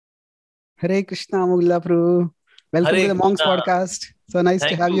Hare Krishna, Amogha Lila Prabhu. Welcome to Hare the Monks Krishna. podcast. So nice to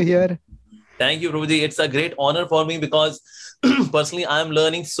Thank have you you. here. Thank you, Prabhuji. It's a great honor for me because personally, I'm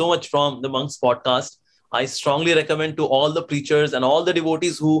learning so much from the Monks podcast. I strongly recommend to all the preachers and all the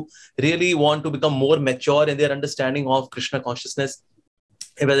devotees who really want to become more mature in their understanding of Krishna consciousness,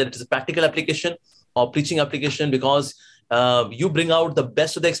 whether it is a practical application or preaching application, because you bring out the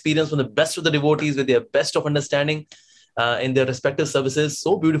best of the experience from the best of the devotees with their best of understanding in their respective services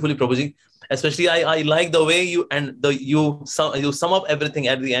so beautifully, Prabhuji. Especially, I like the way you sum up everything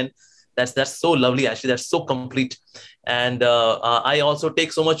at the end. That's so lovely. Actually, that's so complete. And I also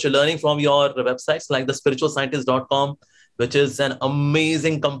take so much learning from your websites like the spiritualscientist.com, which is an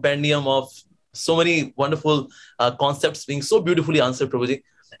amazing compendium of so many wonderful concepts being so beautifully answered, Prabhuji.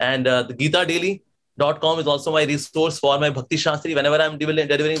 And the GitaDaily.com is also my resource for my Bhakti Shastri. Whenever I'm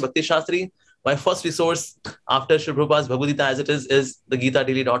delivering Bhakti Shastri, my first resource after Sri Prabhupada's Bhagavad Gita as it is the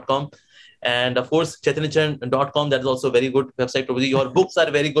GitaDaily.com. And of course, ChaitanyaCharan.com, that is also a very good website, Prabhuji. Your books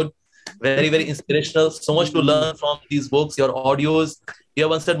are very good, very, very inspirational. So much to learn from these books, your audios. You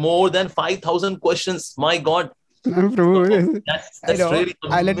have answered more than 5,000 questions. My God. Prabhu, So that's really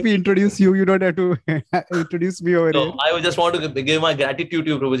let me introduce you. You don't have to introduce me over here. I would just want to give my gratitude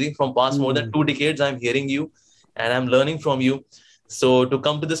to you, Prabhuji. From past more than 2 decades, I'm hearing you and I'm learning from you. So to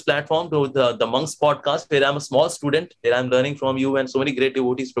come to this platform, to the Monks podcast, where I'm a small student, where I'm learning from you and so many great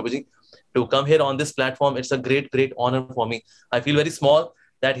devotees, Prabhuji, to come here on this platform, it's a great, great honor for me. I feel very small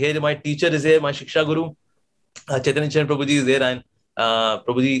that here my teacher is here, my Shiksha Guru, Chaitanya Prabhuji is there, and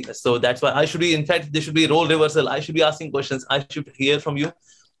Prabhuji. So that's why I should be, in fact, there should be role reversal. I should be asking questions. I should hear from you.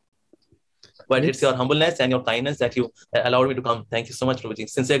 But it's your humbleness and your kindness that you allowed me to come. Thank you so much, Prabhuji.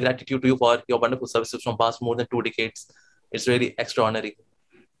 Sincere gratitude to you for your wonderful services from past more than 2 decades. It's really extraordinary.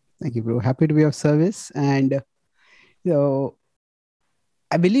 Thank you, bro. Happy to be of service. And so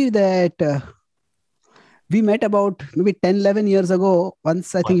I believe that we met about maybe 10, 11 years ago.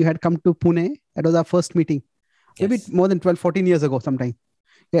 Once I think you had come to Pune. That was our first meeting. Maybe more than 12, 14 years ago sometime.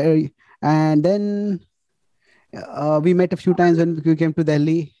 Yeah, and then we met a few times when we came to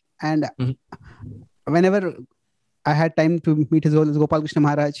Delhi. And whenever I had time to meet his Gopal Krishna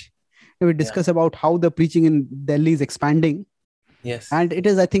Maharaj, we discuss about how the preaching in Delhi is expanding. Yes. And it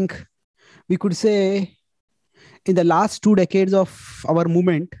is, I think, we could say, in the last 2 decades of our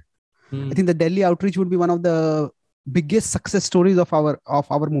movement, I think the Delhi outreach would be one of the biggest success stories of our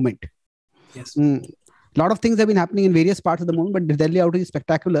movement. Yes. A lot of things have been happening in various parts of the movement, but the Delhi outreach is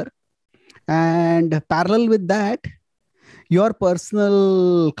spectacular. And parallel with that, your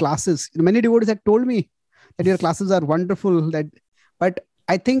personal classes, many devotees had told me that your classes are wonderful. But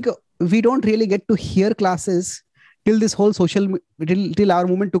I think we don't really get to hear classes till this whole till our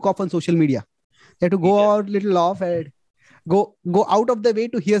movement took off on social media. They had to go out little off and go out of the way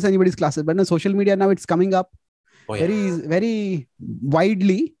to hear anybody's classes. But on social media now it's coming up very, very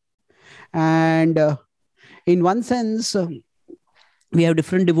widely. And in one sense, we have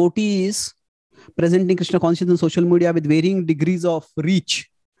different devotees presenting Krishna consciousness on social media with varying degrees of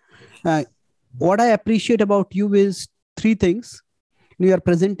reach. What I appreciate about you is 3 things. You are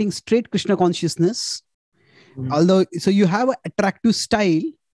presenting straight Krishna consciousness. Although, so you have an attractive style.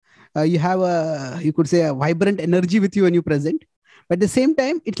 You have you could say a vibrant energy with you when you present. But at the same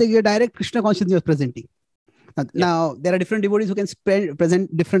time, it's like your direct Krishna consciousness you're presenting. Now, there are different devotees who can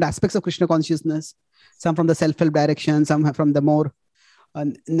present different aspects of Krishna consciousness. Some from the self-help direction, some from the more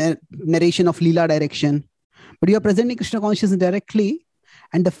narration of Leela direction. But you are presenting Krishna consciousness directly.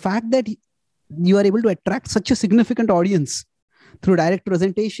 And the fact that you are able to attract such a significant audience through direct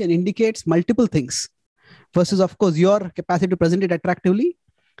presentation indicates multiple things. Versus, of course, your capacity to present it attractively.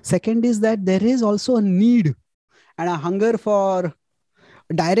 Second is that there is also a need and a hunger for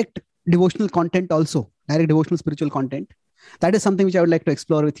direct devotional content also. Direct devotional spiritual content. That is something which I would like to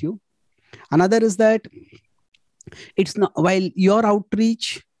explore with you. Another is that it's not, while your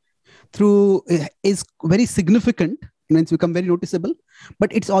outreach through is very significant, it's become very noticeable,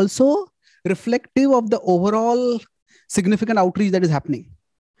 but it's also reflective of the overall significant outreach that is happening.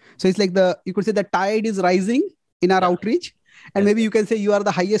 So it's like you could say the tide is rising in our outreach, and maybe you can say you are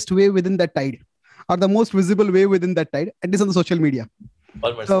the highest wave within that tide, or the most visible wave within that tide, at least on the social media.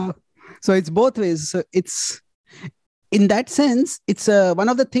 So it's both ways. So it's, in that sense, it's one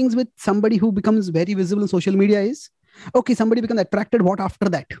of the things with somebody who becomes very visible on social media is, okay, somebody becomes attracted. What after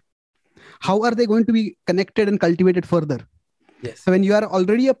that? How are they going to be connected and cultivated further? Yes. So when you are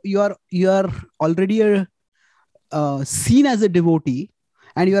already seen as a devotee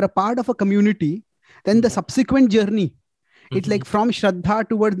and you are a part of a community, then the subsequent journey, it's like from Shraddha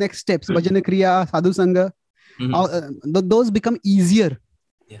towards next steps, Bhajana Kriya, Sadhu Sangha, those become easier.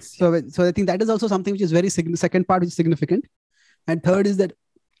 Yes. So I think that is also something which is very second part, which is significant. And third is that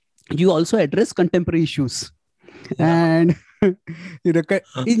you also address contemporary issues. And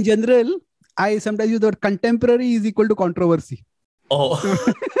in general, I sometimes use the word contemporary is equal to controversy. Oh.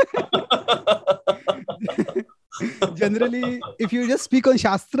 Generally, if you just speak on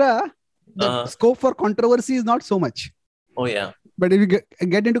Shastra, the scope for controversy is not so much. Oh, yeah. But if you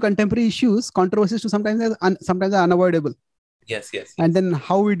get into contemporary issues, controversies to sometimes are unavoidable. Yes. And then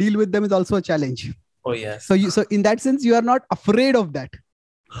how we deal with them is also a challenge. Oh, yes. So in that sense, you are not afraid of that.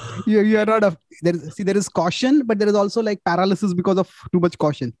 You are not. There is caution, but there is also like paralysis because of too much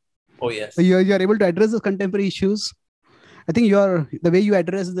caution. Oh, yes. So you are able to address the contemporary issues. I think the way you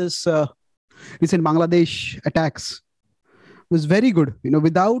address this recent Bangladesh attacks was very good.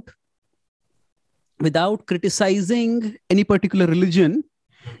 Without criticizing any particular religion,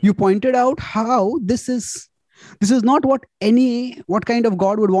 you pointed out how this is not what kind of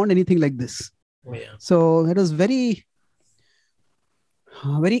God would want anything like this. Oh, yeah. So it was very,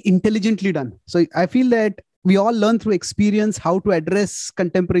 very intelligently done. So I feel that we all learn through experience how to address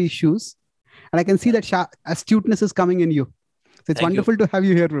contemporary issues, and I can see that astuteness is coming in you. So it's wonderful to have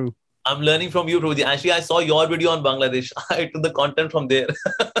you here, Prabhu. I'm learning from you, Prabhuji. Actually, I saw your video on Bangladesh. I took the content from there.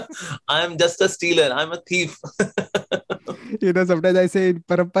 I'm just a stealer. I'm a thief. Sometimes I say in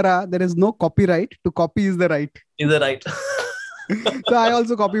Parampara, there is no copyright. To copy is the right. Is the right. So I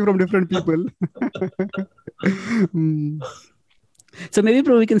also copy from different people. So maybe,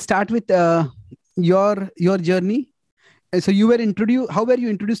 Prabhu, we can start with your journey. So you were introduced. How were you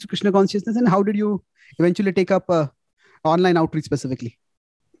introduced to Krishna consciousness, and how did you eventually take up online outreach specifically?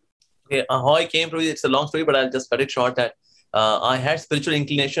 Okay, how I came to it, it's a long story, but I'll just cut it short. That I had spiritual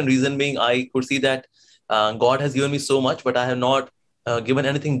inclination. Reason being, I could see that God has given me so much, but I have not given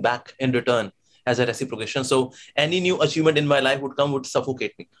anything back in return as a reciprocation. So any new achievement in my life would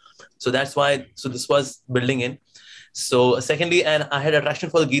suffocate me. So that's why. So this was building in. So secondly, and I had attraction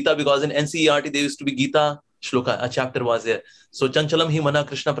for the Gita because in NCERT there used to be Gita shloka. A chapter was there. So Chanchalam hi mana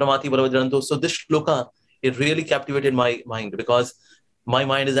Krishna pramati varavajranto. So this shloka, it really captivated my mind because my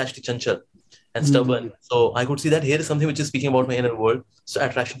mind is actually chanchal and stubborn. So I could see that here is something which is speaking about my inner world. So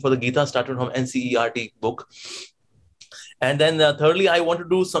attraction for the Gita started from NCERT book. And then thirdly, I want to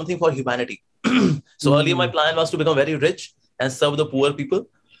do something for humanity. So earlier my plan was to become very rich and serve the poor people.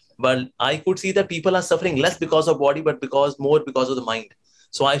 But I could see that people are suffering less because of body, but more because of the mind.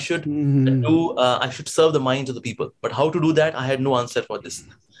 So I should I should serve the minds of the people. But how to do that? I had no answer for this.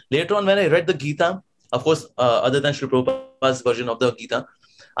 Later on, when I read the Gita, of course, other than Sri Prabhupada's version of the Gita,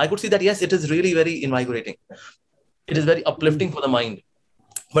 I could see that, yes, it is really very invigorating. It is very uplifting for the mind.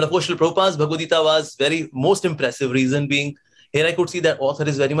 But of course, Sri Prabhupada's Bhagavad Gita was very most impressive. Reason being, here I could see that author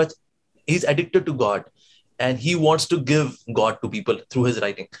is very much, he's addicted to God and he wants to give God to people through his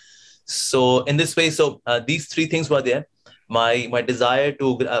writing. So in this way, these three things were there. My desire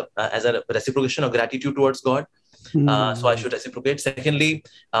to, as a reciprocation of gratitude towards God. So I should reciprocate. Secondly,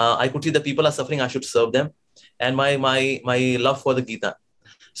 I could see that people are suffering. I should serve them. And my love for the Gita.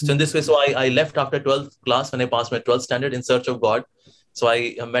 So in this way, so I left after 12th class when I passed my 12th standard in search of God. So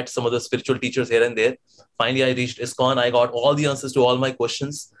I met some of the spiritual teachers here and there. Finally, I reached ISKCON. I got all the answers to all my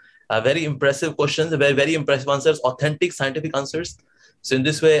questions. Very impressive questions, very impressive answers, authentic scientific answers. So in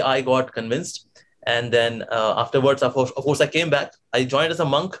this way, I got convinced. And then afterwards, of course, I came back. I joined as a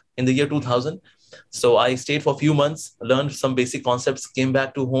monk in the year 2000. So I stayed for a few months, learned some basic concepts, came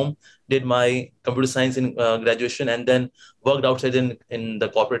back to home, did my computer science in graduation, and then worked outside in the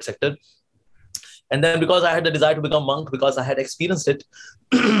corporate sector. And then because I had the desire to become monk, because I had experienced it,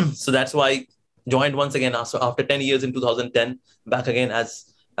 so that's why I joined once again. So after 10 years in 2010, back again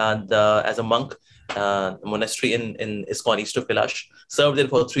as a monk, monastery in ISKCON East of Kailash. Served there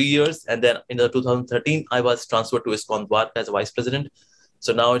for 3 years. And then in 2013, I was transferred to ISKCON Dwarka as a vice president.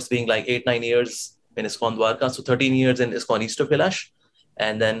 So now it's been like 8-9 years in ISKCON Dwarka. So 13 years in ISKCON East of Kailash.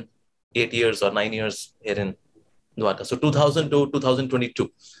 And then 8 years or 9 years here in Dwarka. So 2000 to 2022.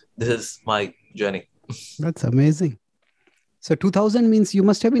 This is my journey. That's amazing. So 2000 means you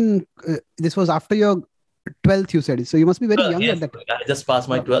must have been, this was after your 12th, you said. So you must be very young yes, at that. I just passed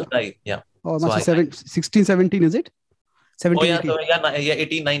my 12th. Yeah. Oh, must be 16, 17, is it? 17, oh, yeah,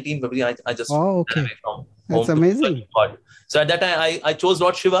 18, 19, probably. I just okay. From That's amazing. So at that time, I chose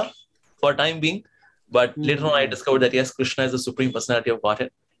Lord Shiva for time being. But later on, I discovered that, yes, Krishna is the Supreme Personality of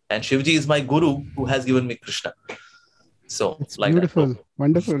Godhead. And Shivji is my guru who has given me Krishna. So it's like beautiful. That.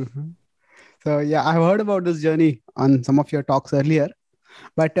 Wonderful. So yeah, I've heard about this journey on some of your talks earlier.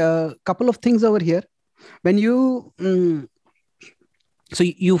 But a couple of things over here. When you... so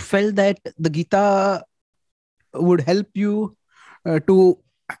you felt that the Gita would help you to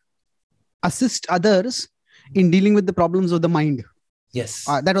assist others in dealing with the problems of the mind. Yes.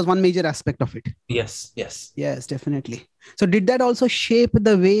 That was one major aspect of it. Yes. Yes, definitely. So did that also shape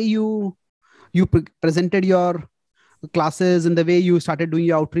the way you presented your classes and the way you started doing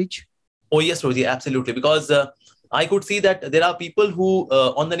your outreach? Oh, yes, Roji, absolutely. Because I could see that there are people who,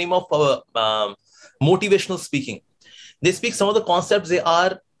 on the name of motivational speaking, they speak some of the concepts, they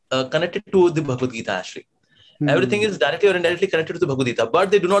are connected to the Bhagavad Gita, actually. Everything is directly or indirectly connected to the Bhagavad Gita,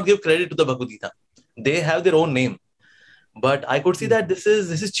 but they do not give credit to the Bhagavad Gita. They have their own name. But I could see that this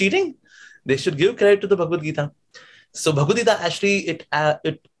is cheating. They should give credit to the Bhagavad Gita. So Bhagavad Gita actually, it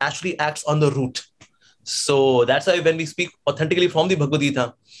actually acts on the root. So that's why when we speak authentically from the Bhagavad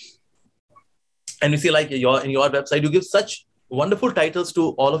Gita, and we see like in your website, you give such wonderful titles to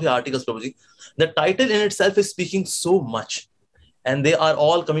all of your articles, Prabhuji. The title in itself is speaking so much. And they are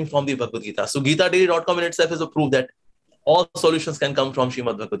all coming from the Bhagavad Gita. So GitaDaily.com in itself is a proof that all solutions can come from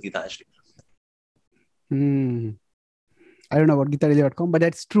Srimad Bhagavad Gita, actually. I don't know about GitaDaily.com, but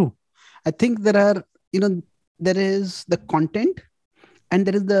that's true. I think there are, there is the content and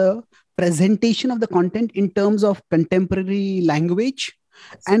there is the presentation of the content in terms of contemporary language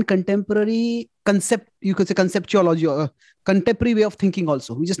and contemporary concept, you could say conceptuology or contemporary way of thinking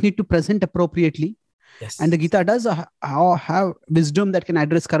also. We just need to present appropriately. Yes. And the Gita does have wisdom that can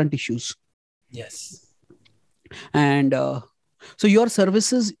address current issues. Yes. And so your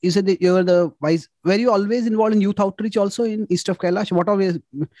services, you said that you're the vice. Were you always involved in youth outreach also in East of Kailash?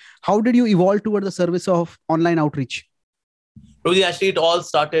 How did you evolve toward the service of online outreach? Prabhuji, actually, it all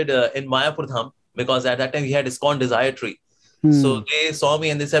started in Mayapur Dham, because at that time we had ISKCON Desire Tree. So they saw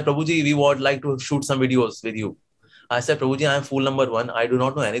me and they said, Prabhuji, we would like to shoot some videos with you. I said, Prabhuji, I am fool number one. I do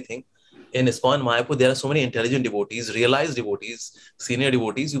not know anything. In ISKCON Mayapur, there are so many intelligent devotees, realized devotees, senior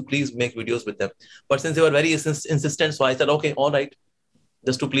devotees. You please make videos with them. But since they were very insistent, so I said, okay, all right.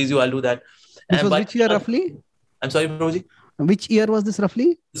 Just to please you, I'll do that. This was which year roughly? I'm sorry, Prabhuji. Which year was this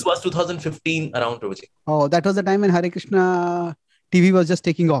roughly? This was 2015 around, Prabhuji. Oh, that was the time when Hare Krishna TV was just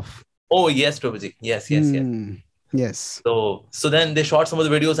taking off. Oh, yes, Prabhuji. Yes. Yes. So then they shot some of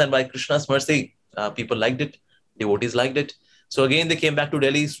the videos, and by Krishna's mercy, people liked it. Devotees liked it. So again, they came back to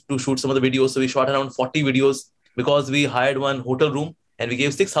Delhi to shoot some of the videos. So we shot around 40 videos because we hired one hotel room and we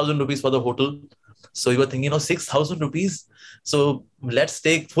gave 6,000 rupees for the hotel. So we were thinking, 6,000 rupees. So let's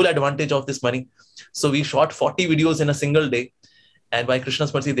take full advantage of this money. So we shot 40 videos in a single day. And by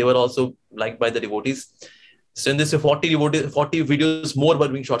Krishna's mercy, they were also liked by the devotees. So in this way, 40 videos more were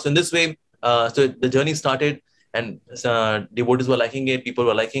being shot. So in this way, so the journey started, and devotees were liking it. People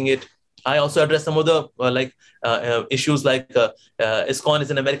were liking it. I also addressed some of the issues like ISKCON is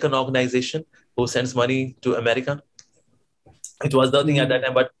an American organization who sends money to America. It was the thing at that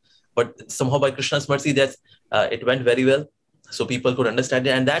time, but somehow by Krishna's mercy, that it went very well, so people could understand it,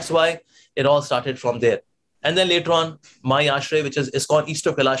 and that's why it all started from there. And then later on, my Ashray, which is ISKCON East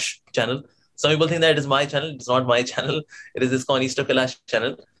of Kailash channel. Some people think that it is my channel. It's not my channel. It is ISKCON East of Kailash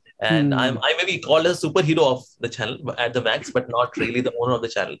channel. And I may be called a superhero of the channel at the max, but not really the owner of the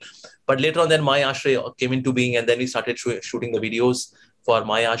channel. But later on, then My Ashray came into being, and then we started shooting the videos for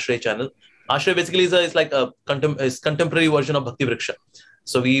My Ashray channel. Ashray basically is like a contemporary version of Bhakti Vriksha.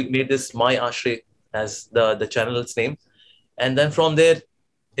 So we made this My Ashray as the channel's name. And then from there,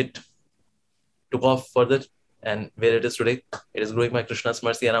 it took off further. And where it is today, it is growing by Krishna's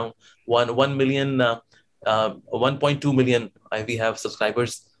mercy around 1 million, 1.2 million. We have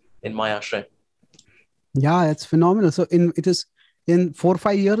subscribers in My Ashray. Yeah, that's phenomenal. So it is in 4 or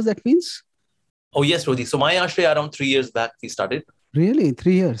 5 years, that means? Oh, yes, Prabhuji. So My Ashray around 3 years back, we started. Really?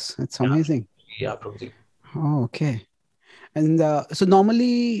 3 years? That's amazing. Yeah, Prabhuji. Oh, okay. And so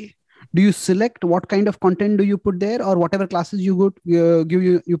normally, do you select what kind of content do you put there, or whatever classes you go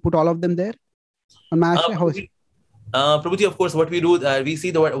you put all of them there on My Ashray? Prabhuji, of course, what we do, we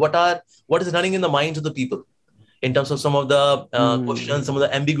see what is running in the minds of the people in terms of some of the questions, some of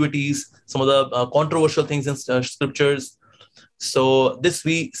the ambiguities, some of the controversial things in scriptures. So this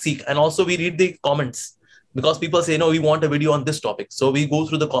we seek, and also we read the comments, because people say, we want a video on this topic. So we go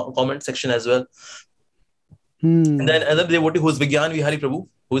through the comment section as well. And then another devotee who is Vigyan Vihari Prabhu,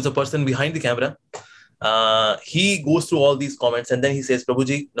 who is the person behind the camera, he goes through all these comments, and then he says,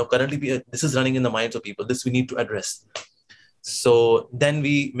 Prabhuji, currently this is running in the minds of people. This we need to address. So then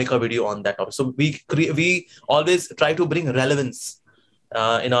we make a video on that topic. So we always try to bring relevance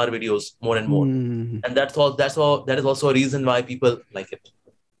in our videos more and more. And that is also a reason why people like it.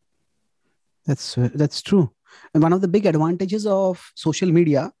 That's true. And one of the big advantages of social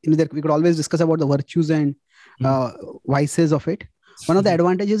media, that we could always discuss about the virtues and vices of it. One of the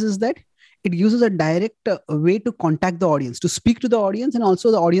advantages is that it uses a direct way to contact the audience, to speak to the audience, and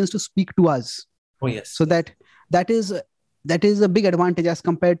also the audience to speak to us. Oh, yes. So that is a big advantage as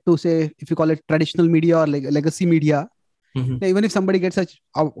compared to, say, if you call it traditional media or like legacy media. Even if somebody gets such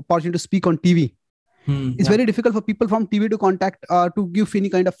opportunity to speak on TV, it's very difficult for people from TV to contact, to give any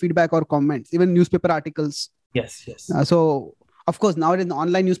kind of feedback or comments, even newspaper articles. Yes, yes. So, of course, nowadays in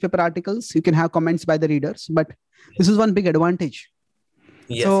online newspaper articles, you can have comments by the readers, but this is one big advantage.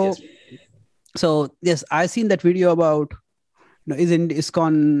 Yes, So yes, I've seen that video about, is in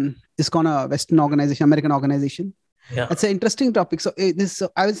ISKCON a Western organization, American organization? Yeah. That's an interesting topic. So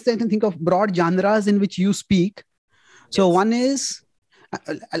I was trying to think of broad genres in which you speak. So one is,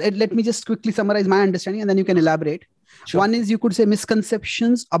 let me just quickly summarize my understanding and then you can elaborate. Sure. One is, you could say,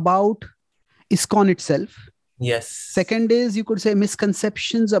 misconceptions about ISKCON itself. Yes. Second is, you could say,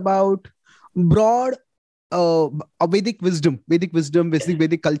 misconceptions about broad Vedic wisdom,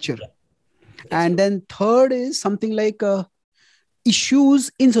 Vedic culture. Yeah. And then third is something like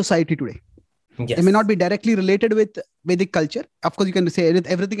issues in society today. Yes. It may not be directly related with Vedic culture. Of course, you can say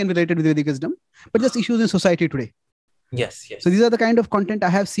everything can be related with Vedic wisdom, but just issues in society today. Yes. So these are the kind of content I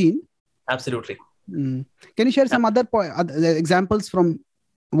have seen. Absolutely. Can you share some other examples from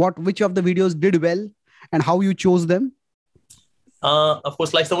which of the videos did well and how you chose them? Of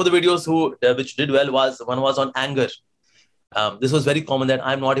course, like some of the videos which did well one was on anger. This was very common, that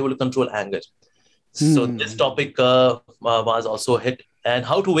I'm not able to control anger. So this topic was also a hit. And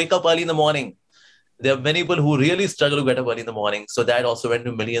how to wake up early in the morning. There are many people who really struggle to get up early in the morning. So that also went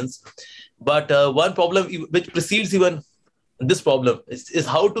to millions. But one problem which precedes even this problem is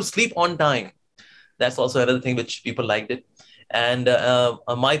how to sleep on time. That's also another thing which people liked it. And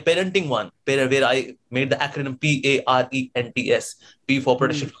my parenting one, where I made the acronym PARENTS. P for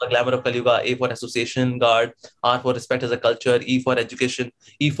protection from the glamour of Kali Yuga, A for association guard, R for respect as a culture, E for education,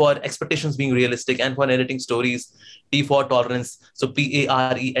 E for expectations being realistic, and for narrating stories, T for tolerance. So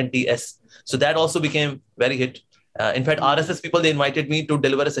PARENTS. So that also became very hit. In fact, RSS people, they invited me to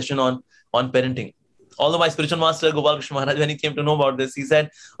deliver a session on parenting. Although my spiritual master, Gopal Krishna Maharaj, when he came to know about this, he said,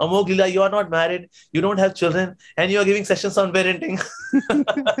 Amogha Lila, you are not married, you don't have children, and you are giving sessions on parenting.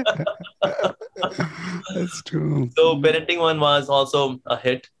 That's true. So parenting one was also a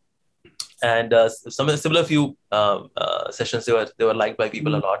hit. And some similar few sessions, they were liked by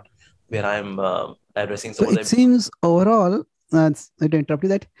people a lot, where I'm addressing some of them. It seems overall, I interrupt you,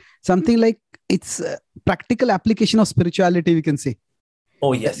 that something like it's practical application of spirituality, we can say.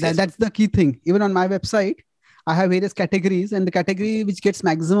 Oh, yes. That's the key thing. Even on my website, I have various categories, and the category which gets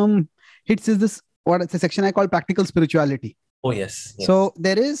maximum hits is this, it's a section I call practical spirituality. Oh, yes. So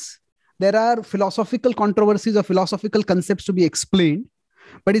there are philosophical controversies or philosophical concepts to be explained,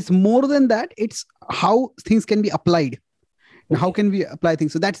 but it's more than that. It's how things can be applied. Okay. How can we apply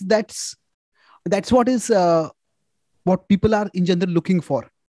things? So that's what is what people are in general looking for.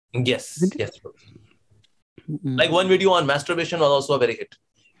 Yes. Like one video on masturbation was also a very hit.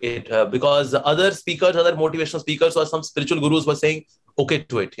 Because other motivational speakers or some spiritual gurus were saying, okay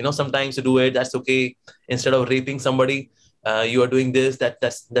to it. Sometimes you do it, that's okay. Instead of raping somebody, you are doing this,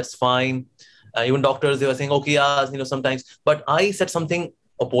 that's fine. Even doctors, they were saying, okay, yeah, sometimes. But I said something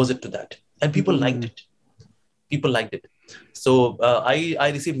opposite to that. And people liked it. So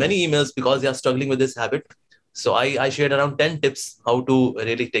I received many emails because they are struggling with this habit. So I shared around 10 tips how to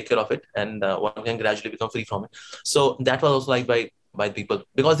really take care of it, and one can gradually become free from it. So that was also liked by people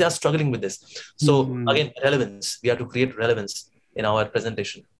because they are struggling with this. So again, relevance. We have to create relevance in our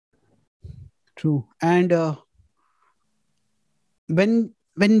presentation. True. And when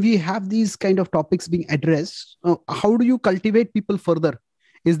we have these kind of topics being addressed, how do you cultivate people further?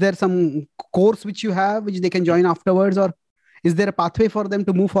 Is there some course which you have which they can join afterwards, or is there a pathway for them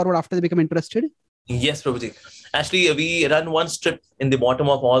to move forward after they become interested? Yes, Prabhuji. Actually, we run one strip in the bottom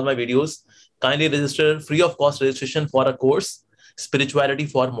of all my videos. Kindly register, free of cost registration for a course, Spirituality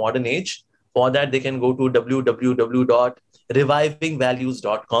for Modern Age. For that, they can go to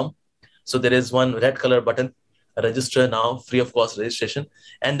www.revivingvalues.com. So there is one red color button, register now, free of cost registration.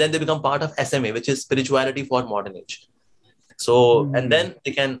 And then they become part of SMA, which is Spirituality for Modern Age. So, and then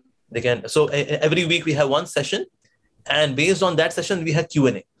they can, so every week we have one session, and based on that session, we have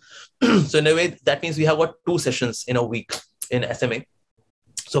Q&A. So in a way, that means we have got 2 sessions in a week in SMA.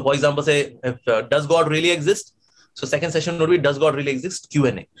 So for example, say, if does God really exist? So second session would be, does God really exist?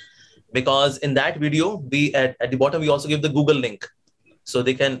 Q&A. Because in that video, we at the bottom, we also give the Google link. So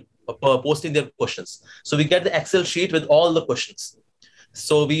they can post in their questions. So we get the Excel sheet with all the questions.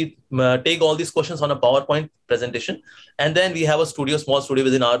 So we take all these questions on a PowerPoint presentation, and then we have a studio, small studio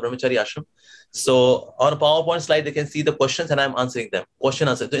within our Brahmachari ashram. So on a PowerPoint slide, they can see the questions and I'm answering them. Question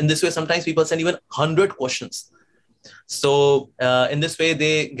answer. So in this way, sometimes people send even 100 questions. So in this way,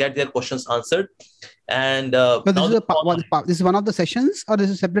 they get their questions answered. And so this is one of the sessions, or this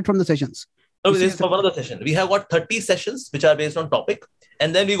is separate from the sessions? No, this is for one of the sessions. We have got 30 sessions which are based on topic,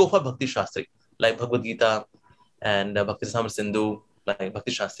 and then we go for Bhakti Shastri, like Bhagavad Gita and Bhakti Samar Sindhu, like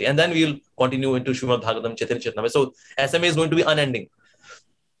Bhakti Shastri, and then we'll continue into Srimad Bhagavatam, Chaitanya Charitamrita. So SMA is going to be unending.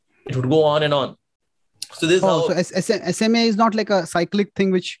 It would go on and on. So this. So SMA is not like a cyclic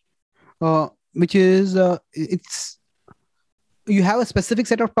thing, which is it's. You have a specific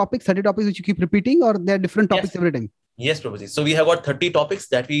set of topics, 30 topics which you keep repeating, or there are different topics every time? Yes, Prabhuji. So we have got 30 topics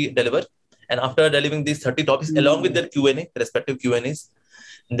that we deliver. And after delivering these 30 topics, along with their Q&A, respective Q&As,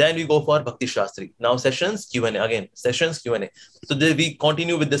 then we go for Bhakti Shastri. Now sessions, Q&A again. Sessions, Q&A. So we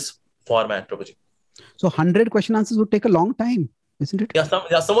continue with this format, Prabhuji. So 100 question answers would take a long time, isn't it? Yeah,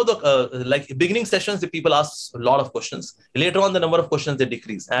 some of the like beginning sessions, the people ask a lot of questions. Later on, the number of questions they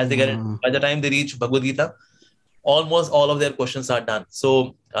decrease. As they get it, by the time they reach Bhagavad Gita, almost all of their questions are done.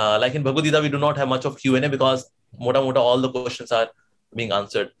 So like in Bhagavad Gita, we do not have much of Q&A because all the questions are being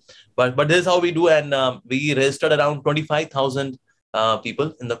answered. But this is how we do, and we registered around 25,000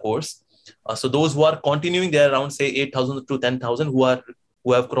 people in the course. So those who are continuing, they are around say 8,000 to 10,000 who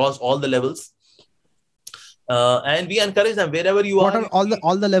have crossed all the levels. And we encourage them wherever you are. What are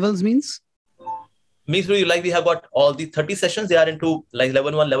all the levels means? Means like we have got all the 30 sessions. They are into like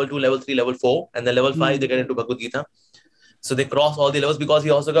level 1, level 2, level 3, level 4, and then level 5 they get into Bhagavad Gita. So they cross all the levels because we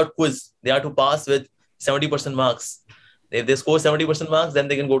also got quiz. They are to pass with 70% marks. If they score 70% marks, then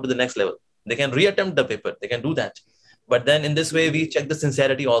they can go to the next level. They can reattempt the paper. They can do that. But then in this way, we check the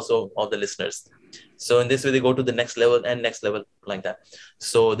sincerity also of the listeners. So in this way, they go to the next level and next level like that.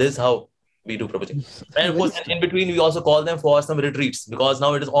 So this is how we do, Prabhuji. And of course, in between, we also call them for some retreats because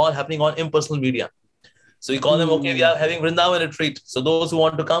now it is all happening on impersonal media. So we call them, okay, we are having Vrindavan retreat. So those who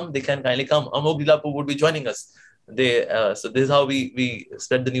want to come, they can kindly come. Amogha Lila Prabhu would be joining us. So this is how we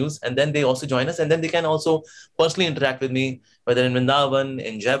spread the news, and then they also join us, and then they can also personally interact with me, whether in Vrindavan,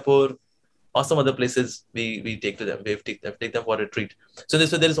 in Jaipur, or some other places we take to them. We take them for a retreat. So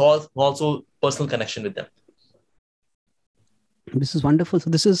this way there is also personal connection with them. This is wonderful. So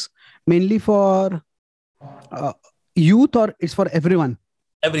this is mainly for youth, or it's for everyone?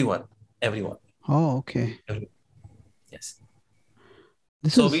 Everyone. Oh, okay. Everyone. Yes.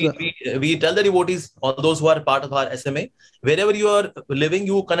 So we tell the devotees, all those who are part of our SMA, wherever you are living,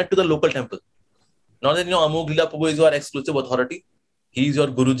 you connect to the local temple. Not that, Amogha Lila Prabhu is your exclusive authority. He is your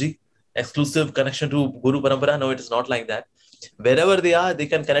Guruji, exclusive connection to Guru Parampara. No, it is not like that. Wherever they are, they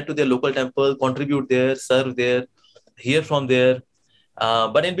can connect to their local temple, contribute there, serve there, hear from there.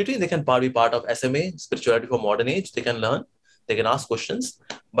 But in between, they can be part of SMA, Spirituality for Modern Age. They can learn, they can ask questions,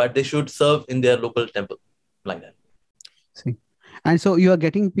 but they should serve in their local temple like that. See. And so you are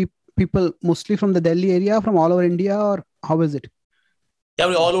getting people mostly from the Delhi area, from all over India, or how is it? Yeah,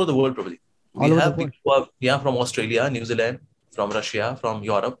 all over the world probably. We have people who are from Australia, New Zealand, from Russia, from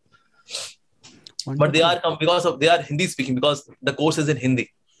Europe. Wonderful. But they are because they are Hindi speaking, because the course is in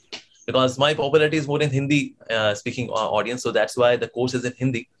Hindi. Because my popularity is more in Hindi speaking audience, so that's why the course is in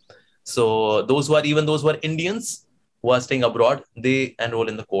Hindi. So those who are Indians who are staying abroad, they enroll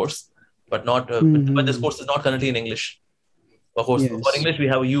in the course, but not. But this course is not currently in English. Of course, yes. For English, we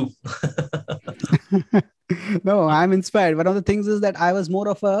have you. No, I'm inspired. One of the things is that I was more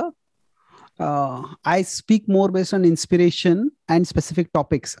of I speak more based on inspiration and specific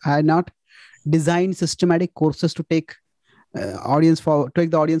topics. I had not designed systematic courses to take the audience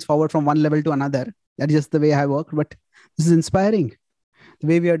forward from one level to another. That is just the way I work. But this is inspiring, the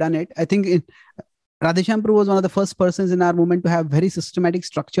way we have done it. I think Radheshyam Prabhu was one of the first persons in our movement to have very systematic,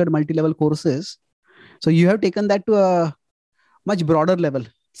 structured, multi-level courses. So you have taken that to a much broader level.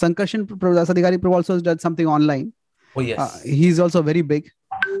 Sankarshan Radhagiri Prabhu also has done something online. Oh yes, he's also very big.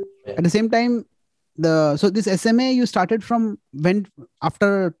 Yeah. At the same time, so this SMA you started from when,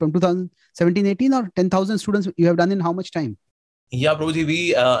 after from 2017-18, or 10,000 students you have done in how much time? Yeah, Prabhuji,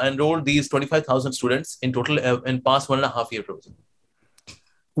 we enrolled these 25,000 students in total in past 1.5 years, Prabhuji.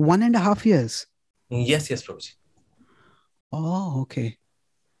 1.5 years? Yes, Prabhuji. Oh, okay.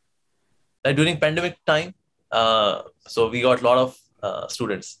 During pandemic time, so we got a lot of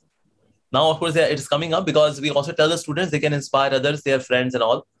students. Now, of course, it is coming up because we also tell the students they can inspire others, their friends and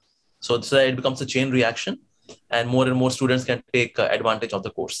all. So it becomes a chain reaction, and more students can take advantage of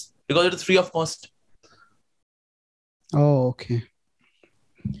the course because it is free of cost. Oh, okay.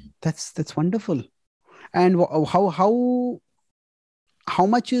 That's wonderful. And how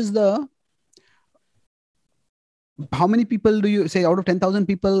much is how many people do you say out of 10,000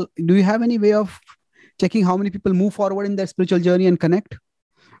 people, do you have any way of checking how many people move forward in their spiritual journey and connect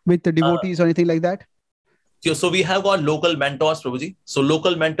with the devotees or anything like that? So we have got local mentors, Prabhuji. So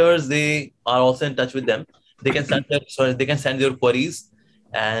local mentors, they are also in touch with them. They can send their queries,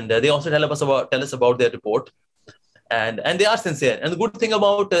 and they also tell us about their report, and they are sincere. And the good thing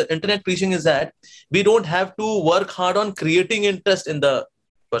about internet preaching is that we don't have to work hard on creating interest in the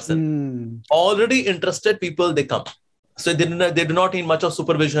person. Already interested people, they come. So they do not need much of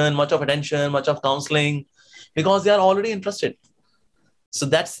supervision, much of attention, much of counseling, because they are already interested. So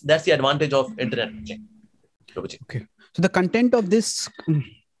that's the advantage of internet preaching. Okay. So the content of this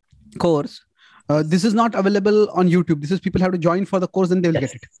course, this is not available on YouTube. This is people have to join for the course and they will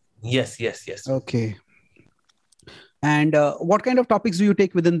get it. Yes. Okay. And what kind of topics do you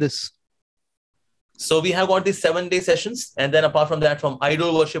take within this? So we have got these 7-day sessions. And then apart from that, from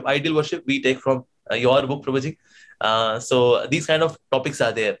ideal worship, we take from your book, Prabhuji. So these kind of topics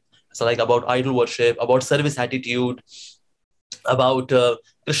are there. So like about idol worship, about service attitude, about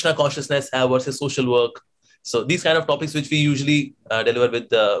Krishna consciousness versus social work. So these kind of topics which we usually deliver with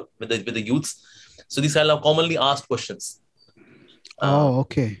the youths. So these kind of commonly asked questions.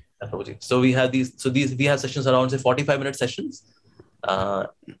 Okay. So we have we have sessions around say 45-minute sessions, and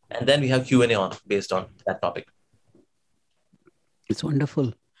then we have Q&A on based on that topic. It's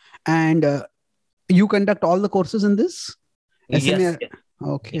wonderful. And you conduct all the courses in this? Yes.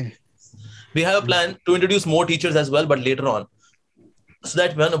 Okay. We have a plan to introduce more teachers as well, but later on, so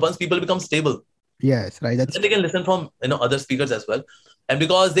that once people become stable. Yes, right. Then they can listen from other speakers as well, and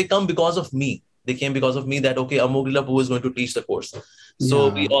because they come because of me, they came because of me that okay, Amogha Lila Prabhu is going to teach the course. So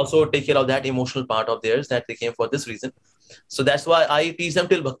we also take care of that emotional part of theirs that they came for this reason. So that's why I teach them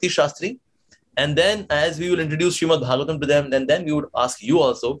till Bhakti Shastri, and then as we will introduce Srimad Bhagavatam to them, and then we would ask you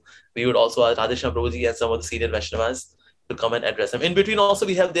also. We would also ask Radhesham Prabhuji and some of the senior Vaishnavas to come and address them. In between, also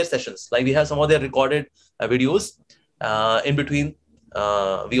we have their sessions, like we have some of their recorded videos. In between.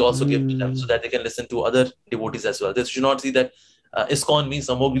 We also give to them so that they can listen to other devotees as well. They should not see that ISKCON means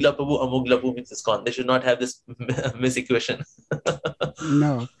Amogha Lila Prabhu, Amogha Lila Prabhu means ISKCON. They should not have this misequation.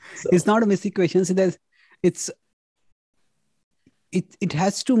 No, it's not a misequation. So it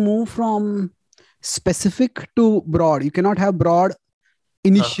has to move from specific to broad. You cannot have broad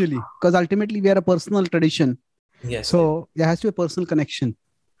initially because ultimately we are a personal tradition. Yes. So there has to be a personal connection.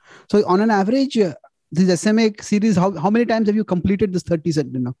 So on an average, this SMA series, how many times have you completed this 30 set?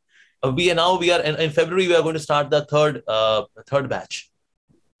 We are in February. We are going to start the third batch.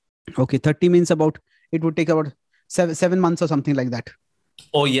 Okay, 30 means it would take about seven months or something like that.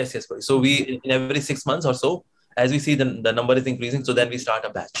 Oh yes. So we in every 6 months or so, as we see the number is increasing, so then we start a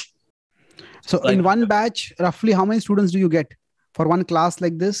batch. So in one batch, roughly how many students do you get for one class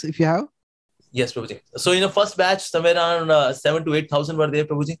like this? If you have? Yes, Prabhuji. So in the first batch, somewhere around 7,000 to 8,000 were there,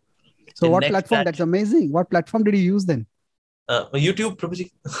 Prabhuji. So what platform? That's amazing. What platform did you use then? YouTube, Prabhuji.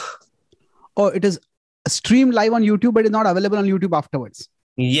 Oh, it is streamed live on YouTube, but it's not available on YouTube afterwards.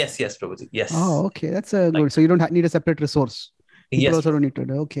 Yes, Prabhuji. Yes. Oh, okay. That's good. So you don't need a separate resource. People also don't need to.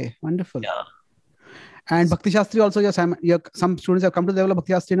 Okay, wonderful. Yeah. And Bhakti Shastri also, some students have come to the level of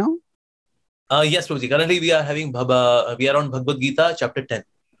Bhakti Shastri now? Yes, Prabhuji. Currently, we are having we are on Bhagavad Gita, chapter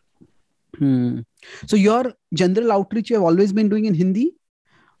 10. So your general outreach you have always been doing in Hindi?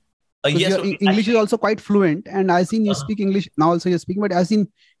 Yes, your English is also quite fluent, and I've seen you speak English now. Also, you're speaking, but I've seen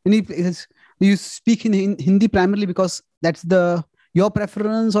many places you speak in Hindi primarily because that's your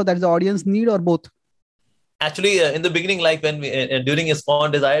preference, or that's the audience need, or both. Actually, in the beginning, like when during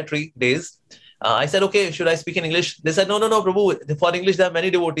ISKCON Desire Tree days, I said, okay, should I speak in English? They said, no, Prabhu. For English, there are many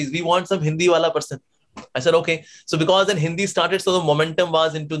devotees. We want some Hindi wala person. I said, okay. So because then Hindi started, so the momentum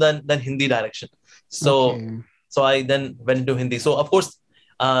was into the Hindi direction. So I then went into Hindi. So of course.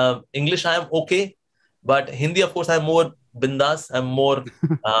 English I am okay, but Hindi of course I'm more bindas. I'm more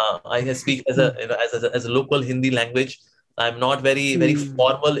I speak as a local Hindi language. I'm not very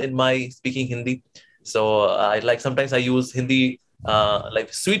formal in my speaking Hindi. So I sometimes I use Hindi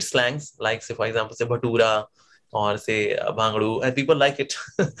like sweet slangs, like say for example say bhatura or say bhangadu, and people like it.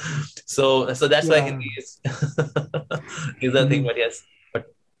 so that's why Hindi is the thing. But yes, but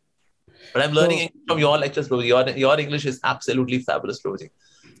I'm learning from your lectures, bro. Your English is absolutely fabulous, bro.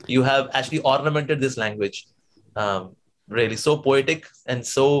 You have actually ornamented this language, really so poetic and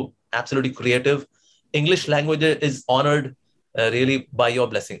so absolutely creative. English language is honored really by your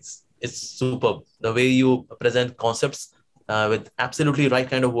blessings. It's superb. The way you present concepts with absolutely right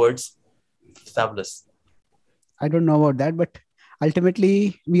kind of words, fabulous. I don't know about that, but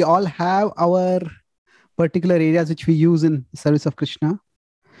ultimately we all have our particular areas which we use in service of Krishna.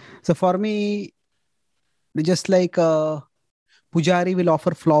 So for me, just like Pujari will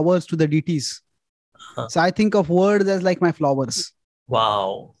offer flowers to the deities. So I think of words as like my flowers.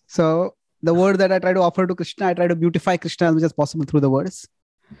 Wow. So the word that I try to offer to Krishna, I try to beautify Krishna as much as possible through the words.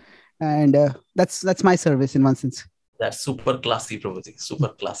 And that's my service in one sense. That's super classy, Prabhuji. Super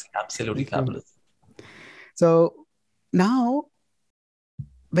classy. Absolutely fabulous. So now,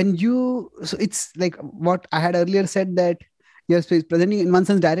 so it's like what I had earlier said, that you're presenting in one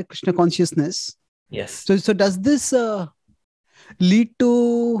sense direct Krishna consciousness. Yes. So does this lead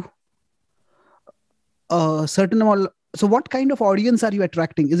to a certain amount? So what kind of audience are you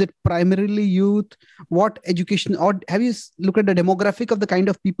attracting? Is it primarily youth? What education? Or have you looked at the demographic of the kind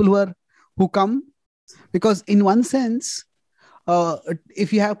of people who come? Because in one sense,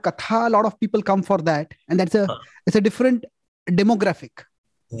 if you have katha, a lot of people come for that, and it's a different demographic.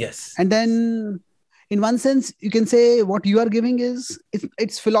 Yes. And then in one sense, you can say what you are giving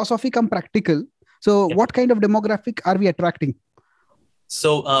it's philosophy come practical. So what kind of demographic are we attracting?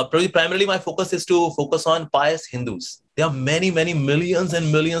 So primarily my focus is to focus on pious Hindus. There are many, many millions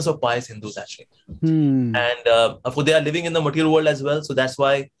and millions of pious Hindus actually. And of course they are living in the material world as well. So that's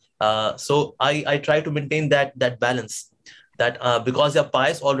why, so I try to maintain that balance, that because they are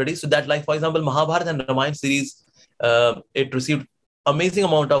pious already. So that, like, for example, Mahabharata and Ramayana series, it received amazing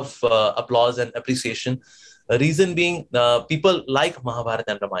amount of applause and appreciation. Reason being, people like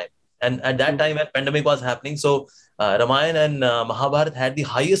Mahabharata and Ramayana. And at that time when pandemic was happening, so Ramayana and Mahabharata had the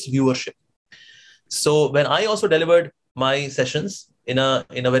highest viewership. So when I also delivered my sessions in a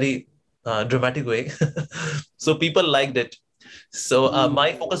very dramatic way, so people liked it. So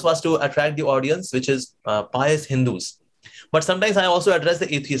my focus was to attract the audience, which is pious Hindus. But sometimes I also address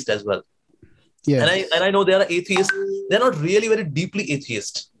the atheist as well. Yes. And I know there are atheists, they're not really very deeply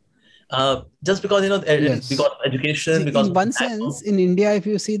atheist. Just because, because of education. See, because in one sense, in India, if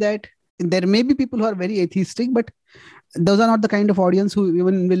you see that, there may be people who are very atheistic, but those are not the kind of audience who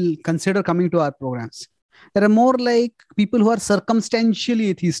even will consider coming to our programs. There are more like people who are circumstantially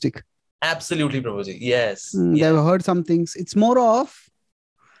atheistic. Absolutely, Prabhuji. Yes. They've heard some things. It's more of,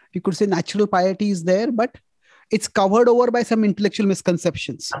 you could say, natural piety is there, but it's covered over by some intellectual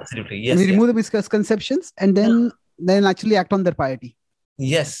misconceptions. Absolutely. Yes. And we remove the misconceptions and then actually act on their piety.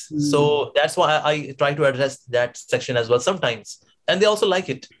 Yes. So that's why I try to address that section as well sometimes. And they also like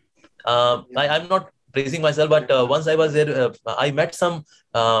it. I'm not praising myself, but once I was there, I met some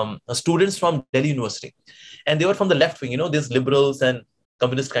students from Delhi University. And they were from the left wing, these liberals and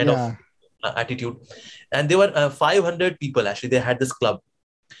communist kind of attitude. And they were 500 people, actually. They had this club.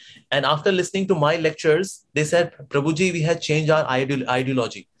 And after listening to my lectures, they said, Prabhuji, we have changed our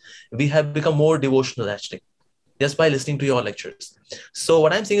ideology. We have become more devotional, actually, just by listening to your lectures. So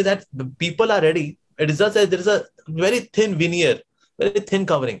what I'm saying is that the people are ready. It is just that there is a very thin veneer, very thin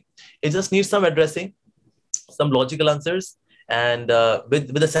covering. It just needs some addressing, some logical answers, and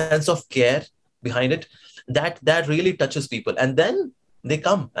with a sense of care behind it, that really touches people. And then they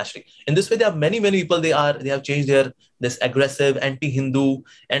come, actually. In this way, there are many, many people, they have changed this aggressive anti-Hindu,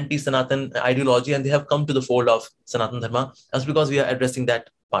 anti-Sanatan ideology, and they have come to the fold of Sanatan Dharma. That's because we are addressing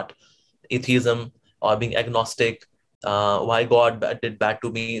that part. Atheism, or being agnostic, why God did bad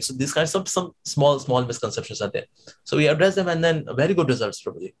to me. So these kinds of some small misconceptions are there. So we address them, and then very good results,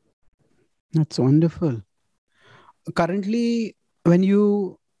 probably. That's wonderful. Currently, when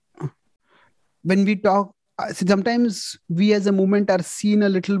we talk, sometimes we as a movement are seen a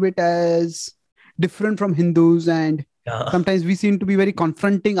little bit as different from Hindus, and sometimes we seem to be very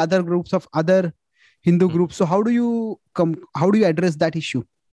confronting other groups of other Hindu groups. So how do you address that issue?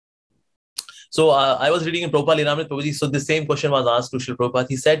 So I was reading in Prabhupada Lilamrit Prabhuji. So the same question was asked to Srila Prabhupada.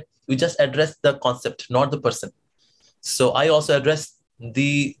 He said, you just address the concept, not the person. So I also address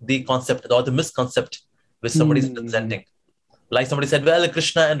the concept or the misconcept which somebody is presenting. Like somebody said, well,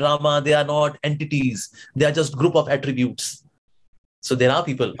 Krishna and Rama, they are not entities. They are just group of attributes. So there are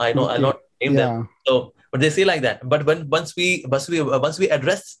people, I'll not name them. So, but they say like that. But once we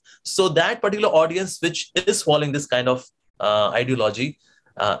address, so that particular audience which is following this kind of ideology,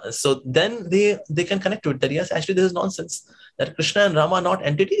 so then they can connect to it. That yes, actually this is nonsense. That Krishna and Rama are not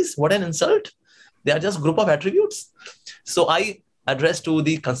entities. What an insult! They are just group of attributes. So I address to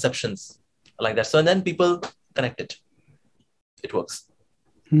the conceptions like that. So and then people connect it. It works.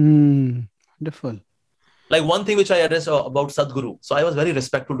 Wonderful. Like one thing which I addressed about Sadhguru. So I was very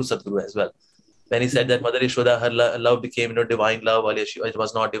respectful to Sadhguru as well. When he said that Mother Yashoda, her love became divine love, while it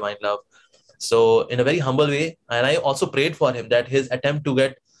was not divine love. So in a very humble way, and I also prayed for him that his attempt to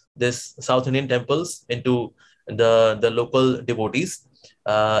get this South Indian temples into the local devotees.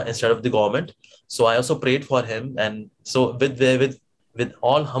 instead of the government. So I also prayed for him, and so with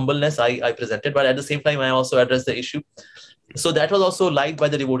all humbleness, I presented, but at the same time, I also addressed the issue. So that was also liked by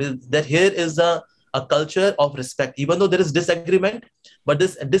the devotees, that here is a culture of respect, even though there is disagreement, but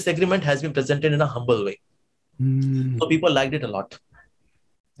this disagreement has been presented in a humble way. So people liked it a lot.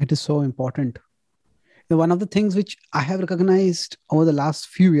 It is so important. One of the things which I have recognized over the last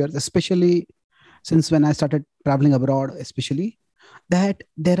few years, especially since when I started traveling abroad, especially, that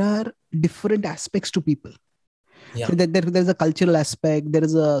there are different aspects to people. Yeah. So that there's a cultural aspect, there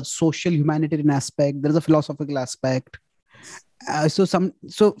is a social humanitarian aspect, there is a philosophical aspect. So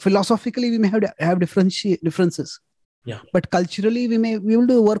philosophically we may have differences. Yeah. But culturally we may be able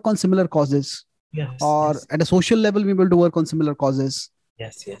to work on similar causes. Yes. Or yes. at a social level we may be able to work on similar causes.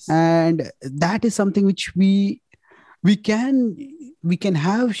 Yes. Yes. And that is something which we can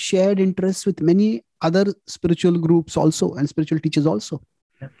have shared interests with many other spiritual groups also, and spiritual teachers also.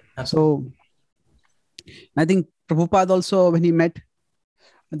 Yeah, so I think Prabhupada also, when he met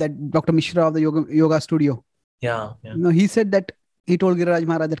that Dr. Mishra of the yoga studio, he said that, he told Giriraj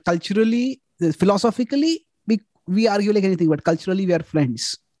Maharaj that culturally, philosophically, we argue like anything, but culturally we are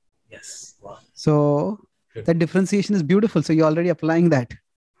friends. Yes. Wow. So that differentiation is beautiful. So you're already applying that.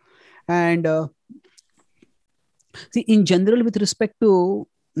 And see, in general, with respect to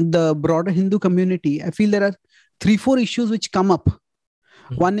the broader Hindu community, I feel there are 3-4 issues which come up.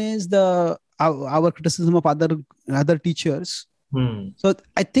 One is our criticism of other teachers. So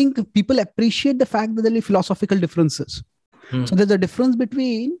I think people appreciate the fact that there are philosophical differences. So there's a difference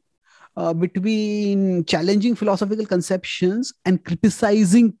between challenging philosophical conceptions and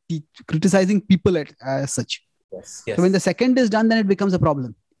criticizing people as such. Yes. So when the second is done, then it becomes a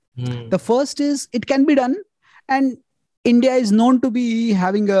problem. The first is, it can be done, and India is known to be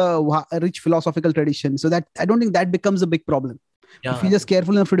having a rich philosophical tradition. So that I don't think that becomes a big problem. If you're just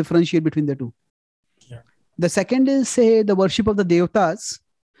careful enough to differentiate between the two. Yeah. The second is, say, the worship of the devatas.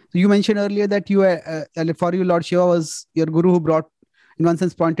 So you mentioned earlier that for you, Lord Shiva was your guru who brought, in one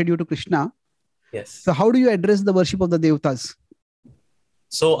sense, pointed you to Krishna. Yes. So how do you address the worship of the devatas?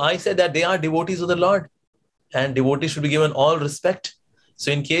 So I said that they are devotees of the Lord, and devotees should be given all respect.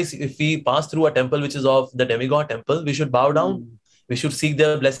 So in case if we pass through a temple which is of the demigod temple, we should bow down. We should seek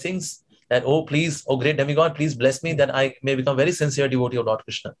their blessings. That, oh please, oh great demigod, please bless me that I may become very sincere devotee of Lord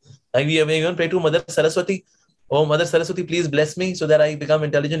Krishna. Like we even pray to Mother Saraswati. Oh Mother Saraswati, please bless me so that I become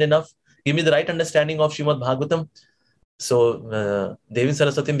intelligent enough. Give me the right understanding of Srimad Bhagavatam. So Devin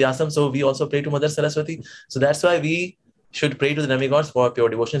Saraswati Vyasam. So we also pray to Mother Saraswati. So that's why we should pray to the demigods for pure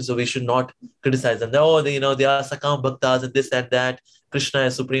devotion. So we should not criticize them. Oh, they are Sakam Bhaktas and this and that. Krishna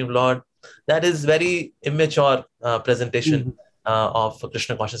is Supreme Lord. That is very immature presentation of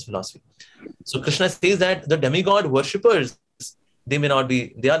Krishna conscious philosophy. So Krishna says that the demigod worshippers, they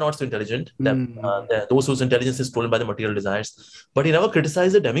are not so intelligent. Those whose intelligence is stolen by the material desires. But he never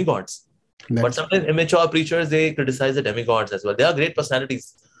criticized the demigods. But sometimes immature preachers, they criticize the demigods as well. They are great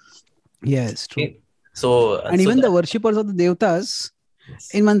personalities. Yes, true. Okay. So even the worshippers of the devatas,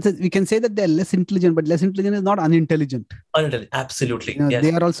 in one sense, we can say that they are less intelligent, but less intelligent is not unintelligent. Absolutely.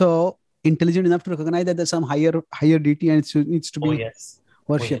 They are also intelligent enough to recognize that there's some higher deity and it needs to be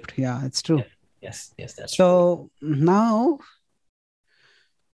worshipped. Yeah, it's true. Yes, that's true. So now,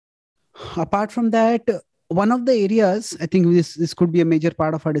 apart from that, one of the areas, I think this could be a major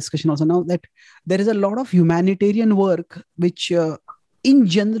part of our discussion also now, that there is a lot of humanitarian work which in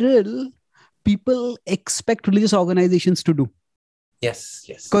general people expect religious organizations to do. Yes.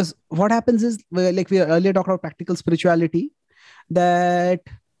 Because what happens is, like we earlier talked about practical spirituality, that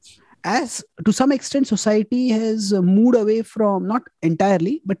as to some extent society has moved away from, not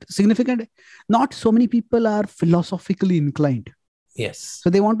entirely, but significant, not so many people are philosophically inclined. Yes.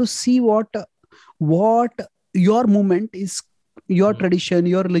 So they want to see what your movement is, your tradition,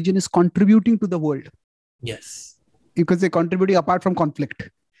 your religion is contributing to the world. Yes. Because they're contributing apart from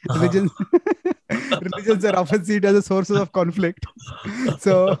conflict. Religions are often seen as a sources of conflict.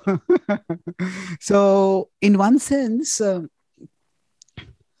 So in one sense,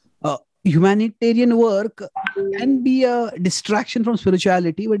 humanitarian work can be a distraction from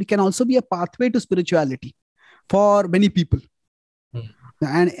spirituality, but it can also be a pathway to spirituality for many people.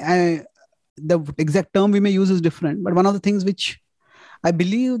 And the exact term we may use is different, but one of the things which I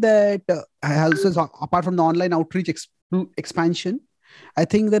believe that also, apart from the online outreach expansion, I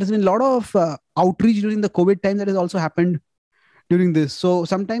think there has been a lot of outreach during the COVID time that has also happened during this. So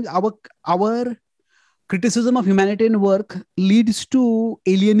sometimes our criticism of humanitarian work leads to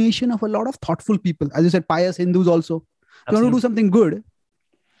alienation of a lot of thoughtful people, as you said, pious Hindus also. They want to do something good.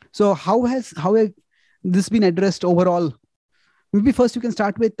 So how has this been addressed overall Maybe first you can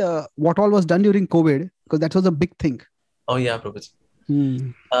start with what all was done during COVID, because that was a big thing. Oh yeah, Prabhuji.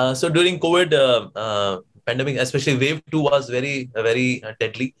 So during COVID pandemic, especially wave 2 was very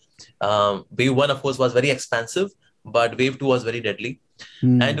deadly. Wave 1, of course, was very expansive, but wave 2 was very deadly.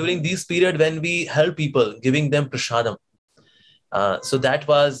 And during this period, when we helped people, giving them prasadam, so that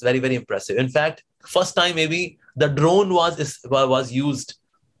was very, very impressive. In fact, first time maybe the drone was used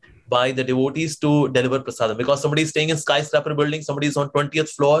by the devotees to deliver prasadam, because somebody is staying in skyscraper building, somebody is on 20th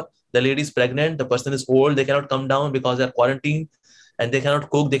floor, the lady is pregnant, the person is old, they cannot come down because they're quarantined, and they cannot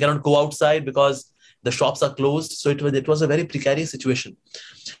cook, they cannot go outside because the shops are closed. So it was a very precarious situation.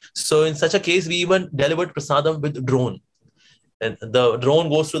 So in such a case, we even delivered prasadam with drone. And the drone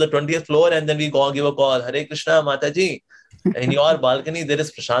goes to the 20th floor, and then we give a call, Hare Krishna, Mataji, in your balcony, there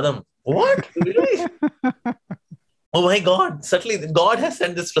is prasadam. What? Really? Oh my God! Certainly, God has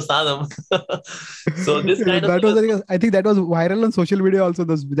sent this prasadam. So this kind that of was, I think that was viral on social media also.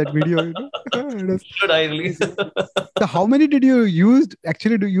 That video. You know? Should I release? So how many did you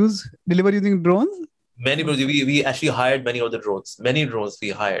deliver using drones? Many, we actually hired many of the drones. Many drones we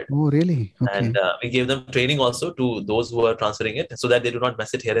hired. Oh, really? Okay. And we gave them training also to those who are transferring it, so that they do not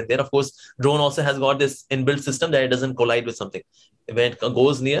mess it here and there. Of course, drone also has got this inbuilt system that it doesn't collide with something. When it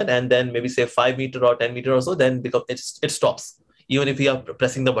goes near and then maybe say 5 meter or 10 meter or so, then it stops. Even if we are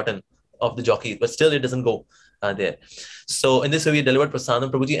pressing the button of the jockey, but still it doesn't go there. So in this way, we delivered prasadam,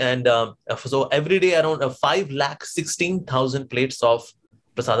 Prabhuji, and so every day around 5,16,000 plates of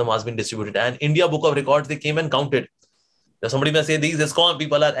prasadam has been distributed. And India Book of Records, they came and counted. Now somebody may say these ISKCON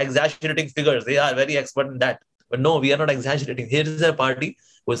people are exaggerating figures. They are very expert in that. But no, we are not exaggerating. Here is a party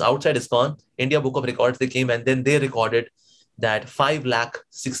who is outside ISKCON, India Book of Records, they came and then they recorded that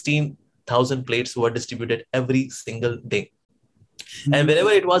 5,16,000 plates were distributed every single day. And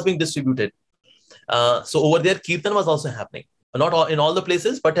wherever it was being distributed, so over there, Kirtan was also happening. Not all, in all the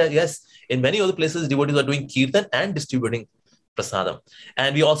places, but yes, in many other places, devotees are doing Kirtan and distributing prasadam.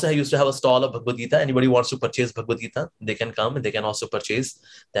 And we also used to have a stall of Bhagavad Gita. Anybody wants to purchase Bhagavad Gita, they can come and they can also purchase.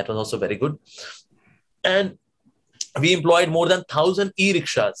 That was also very good. And we employed more than 1,000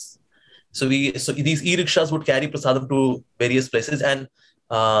 e-rickshaws. So these e-rickshaws would carry prasadam to various places, and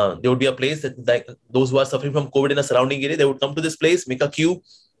there would be a place that, like, those who are suffering from COVID in a surrounding area, they would come to this place, make a queue,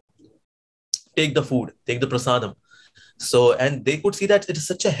 take the food, take the prasadam. So, and they could see that it is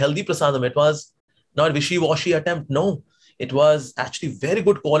such a healthy prasadam. It was not wishy-washy attempt. No, it was actually very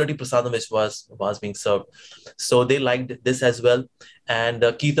good quality prasadam which was being served. So they liked this as well. And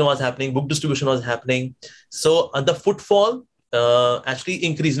Kirtan was happening, book distribution was happening. So the footfall actually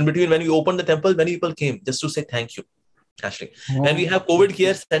increased. In between, when we opened the temple, many people came just to say thank you. Actually, when we have COVID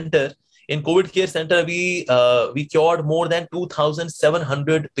care center, in COVID care center, we cured more than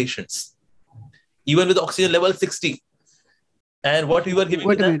 2,700 patients, even with oxygen level 60. And what we were giving.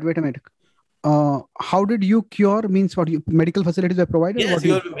 Wait a minute. How did you cure? Means what? Medical facilities were provided? Yes,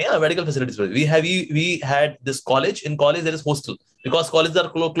 medical facilities. We had this college. In college, there is hostel. Because colleges are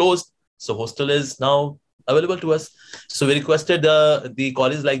closed, so hostel is now available to us. So we requested the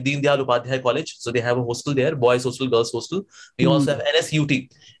college like Deen Dayal Upadhyay College. So they have a hostel there, boys hostel, girls hostel. We also have NSUT,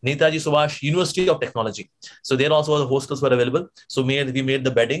 Netaji Subhash University of Technology. So there also the hostels were available. So we made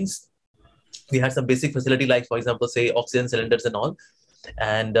the beddings. We had some basic facility like, for example, say oxygen cylinders and all.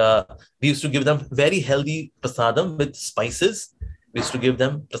 And we used to give them very healthy prasadam with spices. We used to give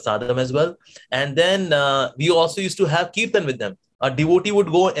them prasadam as well. And then we also used to have kirtan with them. A devotee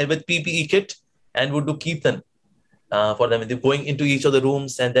would go with PPE kit and would do kirtan for them. They're going into each of the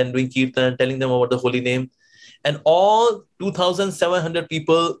rooms and then doing kirtan, telling them about the holy name. And all 2,700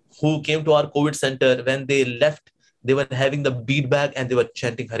 people who came to our COVID center, when they left, they were having the bead bag and they were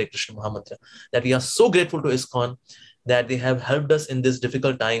chanting Hare Krishna Mahamantra. That we are so grateful to ISKCON that they have helped us in this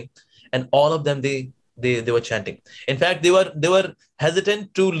difficult time. And all of them, they were chanting. In fact, they were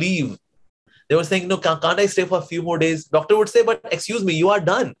hesitant to leave. They were saying, no, can't I stay for a few more days? Doctor would say, but excuse me, you are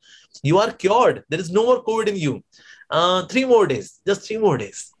done. You are cured. There is no more COVID in you. 3 more days, just 3 more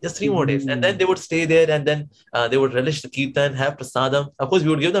days, just 3 more days. And then they would stay there and then they would relish the kirtan, have prasadam. Of course, we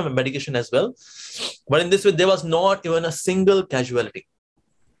would give them a medication as well. But in this way, there was not even a single casualty.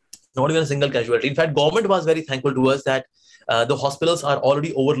 Not even a single casualty. In fact, government was very thankful to us that the hospitals are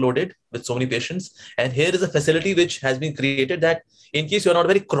already overloaded with so many patients. And here is a facility which has been created that in case you're not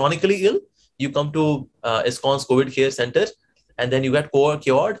very chronically ill, you come to ISKCON's COVID care center and then you get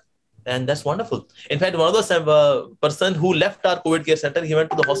cured. And that's wonderful. In fact, one of the person who left our COVID care center, he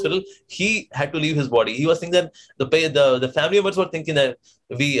went to the hospital. He had to leave his body. He was thinking that the family members were thinking that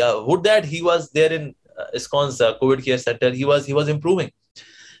he was there in ISKCON's COVID care center. He was improving.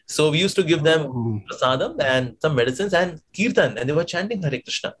 So we used to give them prasadam and some medicines and kirtan, and they were chanting Hare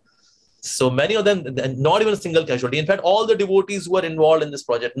Krishna. So many of them, not even a single casualty. In fact, all the devotees who were involved in this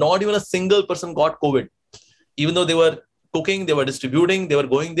project, not even a single person got COVID. Even though they were cooking, they were distributing, they were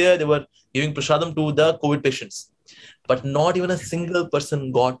going there, they were giving prasadam to the COVID patients. But not even a single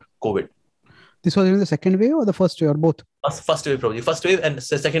person got COVID. This was in the second wave or the first wave or both? First wave, probably. First wave and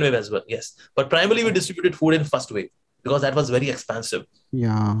second wave as well, yes. But primarily we distributed food in first wave because that was very expensive.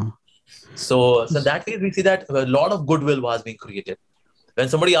 Yeah. So that way we see that a lot of goodwill was being created. When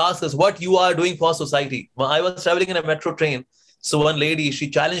somebody asks us what you are doing for society, well, I was traveling in a metro train. So one lady, she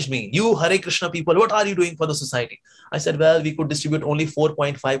challenged me, you Hare Krishna people, what are you doing for the society? I said, well, we could distribute only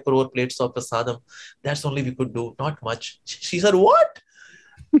 4.5 crore plates of prasadam. That's only we could do, not much. She said, what?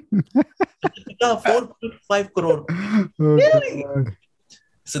 4.5 crore. Really? God.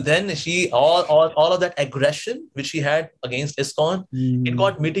 So then she, all of that aggression which she had against ISKCON, it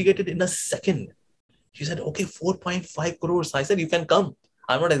got mitigated in a second. She said, okay, 4.5 crores. I said, you can come.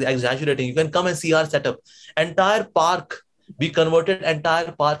 I'm not exaggerating. You can come and see our setup. Entire park, we converted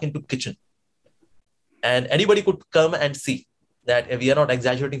entire park into kitchen. And anybody could come and see that if we are not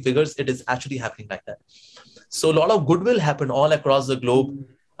exaggerating figures, it is actually happening like that. So a lot of goodwill happened all across the globe.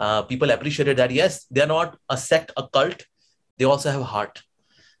 People appreciated that, yes, they're not a sect, a cult. They also have a heart.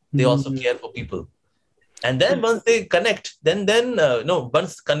 They also care for people. And then once they connect,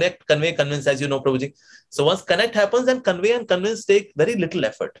 once connect, convey, convince, as you know, Prabhuji. So once connect happens, then convey and convince take very little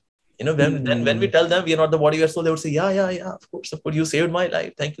effort. When we tell them we are not the body, we are soul, they would say, yeah, of course, you saved my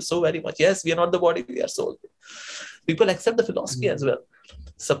life. Thank you so very much. Yes, we are not the body, we are soul. People accept the philosophy as well.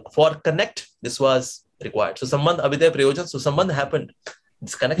 So for connect, this was required. So Sambandh, Abhidaya, Prayojan. So Sambandh happened.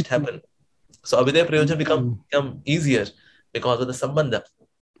 This connect happened. So Abhidaya, Prayojan become easier because of the Sambandha.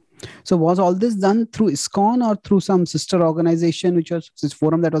 So was all this done through ISKCON or through some sister organization, which was this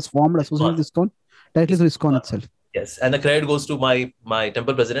forum that was formed associated with ISKCON? Directly through ISKCON itself. Yes, and the credit goes to my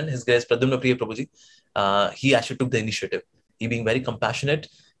temple president, His Grace Pradyumna Priya Prabhuji. He actually took the initiative. He being very compassionate,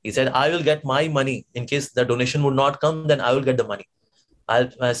 he said, I will get my money in case the donation would not come, then I will get the money.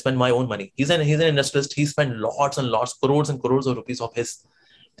 I'll spend my own money. He's an industrialist. He spent lots and lots, crores and crores of rupees of his.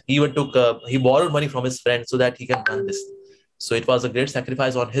 He even he borrowed money from his friend so that he can run this. So it was a great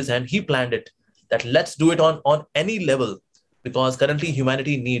sacrifice on his hand. He planned it that let's do it on any level because currently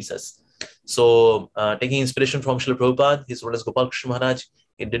humanity needs us. So taking inspiration from Srila Prabhupada, his role as Gopal Krishna Maharaj,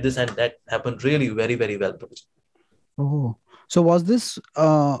 he did this and that happened really very, very well. Oh, so was this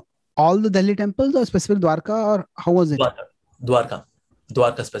all the Delhi temples or specific Dwarka or how was it? Dwarka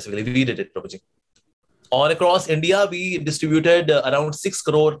specifically. We did it, Prabhuji. All across India, we distributed around 6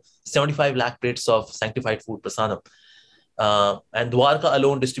 crore 75 lakh plates of sanctified food, prasadam. And Dwarka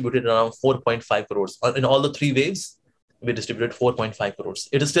alone distributed around 4.5 crores. In all the 3 waves, we distributed 4.5 crores.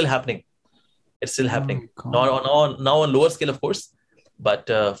 It is still happening. It's still happening. Now on lower scale, of course, but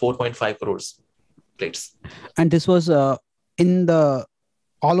 4.5 crores plates. And this was in the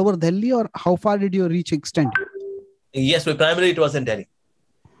all over Delhi, or how far did your reach extend? Yes, primarily it was in Delhi.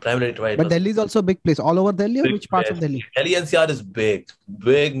 But Delhi is also a big place. All over Delhi, or which parts of Delhi? Delhi NCR is big.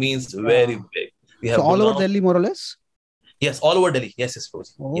 Big means very big. We have so all over Delhi, more or less? Yes, all over Delhi. Yes,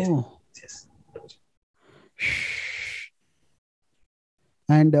 Prabhuji. Oh. Yes.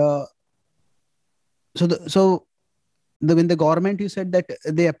 And when the government, you said that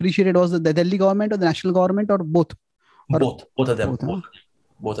they appreciated, was the Delhi government or the national government or both? Both of them.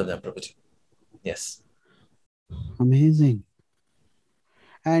 Both of them, Prabhuji. Yes. Amazing.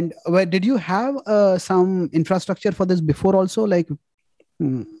 And did you have some infrastructure for this before also? No,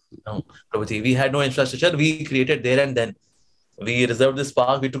 Prabhuji, we had no infrastructure. We created there and then. We reserved this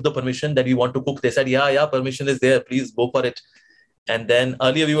park. We took the permission that we want to cook. They said, yeah, permission is there. Please go for it. And then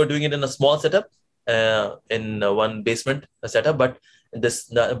earlier we were doing it in a small setup, in one basement setup. But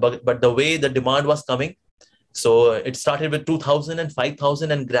the way the demand was coming, so it started with 2,000 and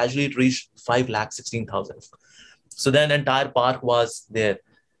 5,000 and gradually it reached 5 lakh 16,000. So then entire park was there,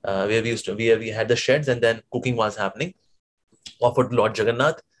 where we had the sheds and then cooking was happening, offered to Lord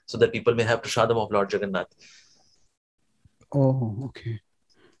Jagannath so that people may have prasadam of Lord Jagannath. Oh, okay.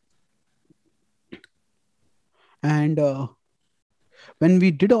 And when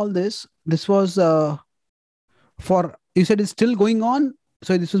we did all this, this was you said it's still going on.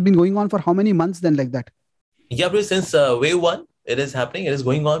 So this has been going on for how many months then, like that? Yeah, Prabhuji, since wave 1, it is happening. It is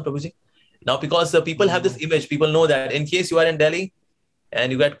going on, Prabhuji. Now, because people have this image, people know that in case you are in Delhi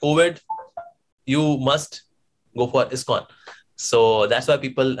and you get COVID, you must go for ISKCON. So that's why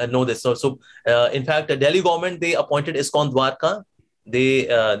people know this. So in fact, the Delhi government, they appointed ISKCON Dwarka. They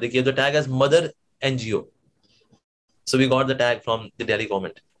gave the tag as Mother NGO. So we got the tag from the Delhi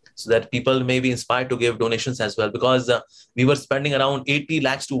government. so that people may be inspired to give donations as well, because we were spending around 80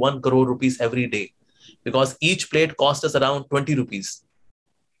 lakhs to 1 crore rupees every day, because each plate cost us around 20 rupees,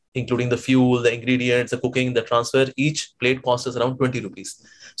 including the fuel, the ingredients, the cooking, the transfer. Each plate costs us around 20 rupees.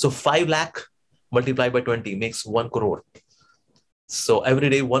 So 5 lakh multiplied by 20 makes 1 crore. So every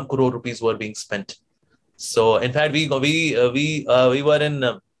day 1 crore rupees were being spent. So in fact, we were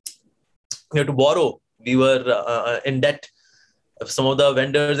in we had to borrow. We were in debt. Some of the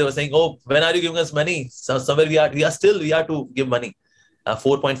vendors, they were saying, "Oh, when are you giving us money?" So somewhere we are to give money.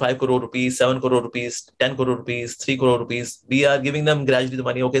 4.5 crore rupees, 7 crore rupees, 10 crore rupees, 3 crore rupees. We are giving them gradually the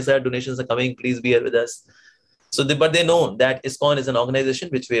money. Okay, sir, donations are coming. Please be here with us. So, but they know that ISKCON is an organization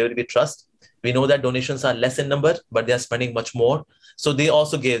which we trust. We know that donations are less in number, but they are spending much more. So they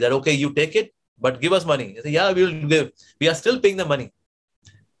also gave that, okay, you take it, but give us money. They say, yeah, we will give. We are still paying the money.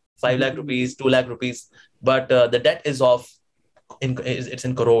 5 lakh rupees, 2 lakh rupees. But the debt is it's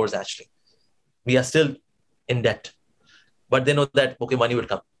in crores actually. We are still in debt. But they know that, okay, money will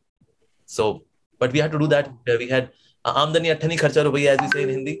come. So, but we had to do that. We had Amdani Athani Kharcha Rupiya, as we say in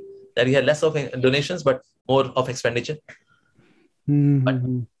Hindi, that we had less of donations, but more of expenditure. But,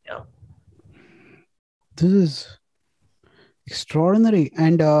 yeah. This is extraordinary.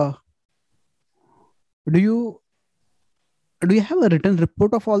 And do you have a written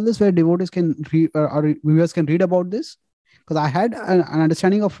report of all this where devotees can read or viewers can read about this? Because I had an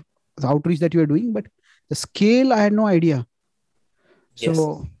understanding of the outreach that you are doing, but the scale, I had no idea. Yes.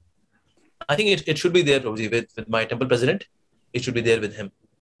 So I think it should be there, Prabhuji, with my temple president. It should be there with him.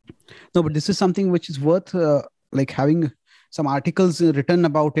 No, but this is something which is worth like having some articles written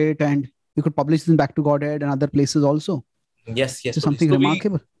about it, and you could publish this in Back to Godhead and other places also. Yes. It's something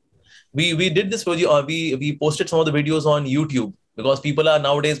remarkable. We did this, Prabhuji. We posted some of the videos on YouTube, because people are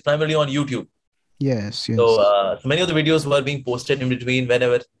nowadays primarily on YouTube. Yes. So many of the videos were being posted in between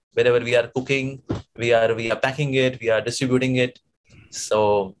wherever we are cooking, we are packing it, we are distributing it.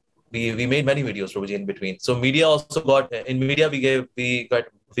 So we made many videos, Prabhuji, in between. So media also got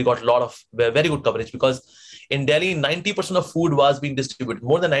we got a lot of very good coverage, because in Delhi 90% of food was being distributed.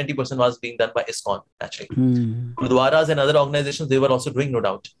 More than 90% was being done by ISKCON actually. Gurdwaras and other organizations, they were also doing, no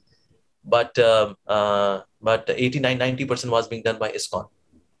doubt. But 89-90% was being done by ISKCON.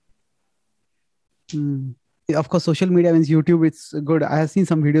 Of course, social media means YouTube. It's good. I have seen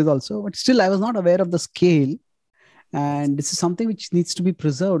some videos also, but still I was not aware of the scale. And this is something which needs to be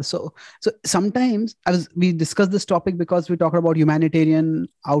preserved. So sometimes we discussed this topic because we talked about humanitarian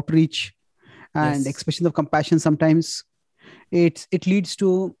outreach and expression of compassion. Sometimes it leads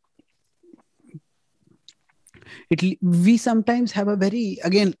to we sometimes have a very,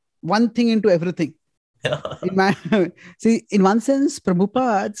 again, one thing into everything. In one sense,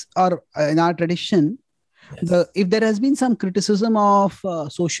 Prabhupada's or in our tradition, if there has been some criticism of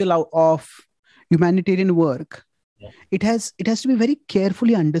of humanitarian work, it has to be very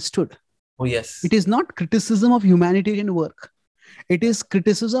carefully understood. Oh, yes. It is not criticism of humanitarian work. It is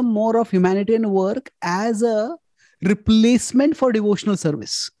criticism more of humanitarian work as a replacement for devotional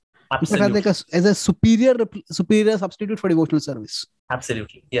service. Absolutely. Like as a superior substitute for devotional service.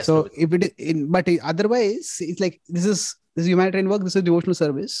 Absolutely. Yes. So if it is, but otherwise, it's like this is humanitarian work, this is devotional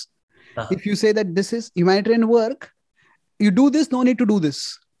service. If you say that this is humanitarian work, you do this, no need to do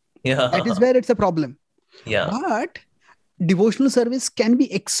this. Yeah. That is where it's a problem. Yeah. But devotional service can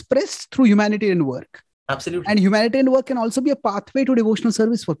be expressed through humanitarian work. Absolutely. And humanitarian work can also be a pathway to devotional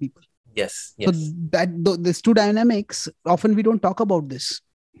service for people. Yes. So these two dynamics, often we don't talk about this.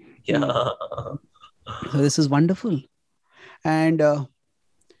 Yeah. So this is wonderful. And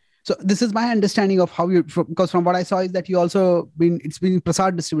so this is my understanding of how because from what I saw is that you also it's been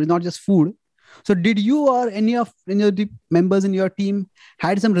prasad distributed, not just food. So did you or any of the members in your team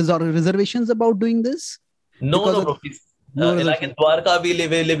had some reservations about doing this? No, like in Dwarka, we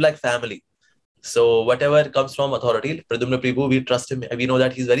live like family. So whatever comes from authority, Prasadam Prabhu, we trust him. We know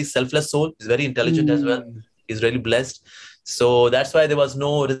that he's very selfless soul. He's very intelligent as well. He's really blessed. So that's why there was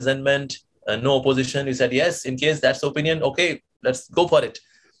no resentment, no opposition. We said, yes, in case that's the opinion, okay, let's go for it.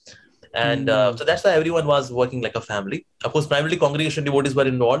 And so that's why everyone was working like a family. Of course, primarily congregation devotees were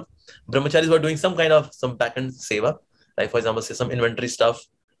involved. Brahmacharis were doing some back-end seva. Like, for example, say some inventory stuff,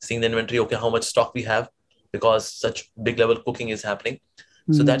 seeing the inventory, okay, how much stock we have, because such big level cooking is happening.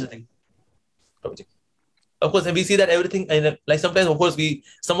 So that's the thing. Of course, and we see that everything, and like sometimes, of course,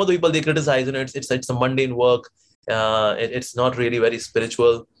 some of the people, they criticize, it's a mundane work. It's not really very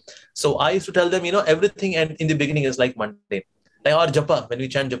spiritual. So I used to tell them, everything and in the beginning is like mundane. Like our japa, when we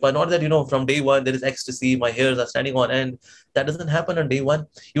chant japa, not that, from day one, there is ecstasy, my hairs are standing on, and that doesn't happen on day one.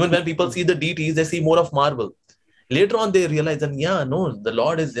 Even when people see the deities, they see more of marble. Later on, they realize that, yeah, no, the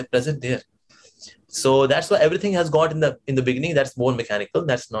Lord is present there. So that's why everything has got in the beginning. That's more mechanical.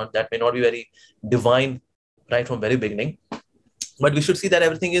 That may not be very divine right from very beginning. But we should see that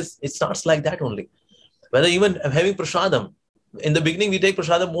it starts like that only. Whether even having prasadam, in the beginning we take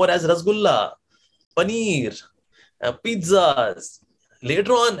prasadam more as rasgulla, paneer, pizzas.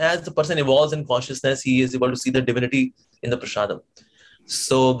 Later on, as the person evolves in consciousness, he is able to see the divinity in the prasadam.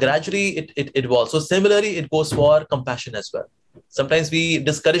 So gradually it evolves. So similarly, it goes for compassion as well. Sometimes we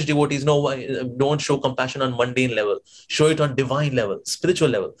discourage devotees, no, don't show compassion on mundane level, show it on divine level, spiritual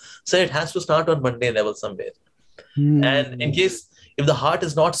level. So it has to start on mundane level somewhere. And in case, if the heart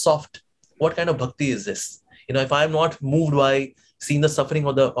is not soft, what kind of bhakti is this? If I'm not moved by seeing the suffering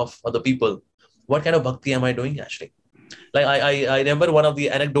of the people, what kind of bhakti am I doing actually? Like I remember one of the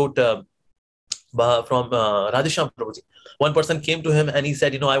anecdote from Radhesham Prabhuji. One person came to him and he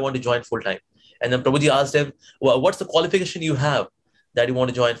said, I want to join full time. And then Prabhuji asked him, what's the qualification you have that you want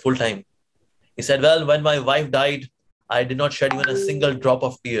to join full time? He said, well, when my wife died, I did not shed even a single drop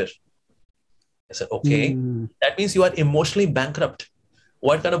of tear. I said, okay, that means you are emotionally bankrupt.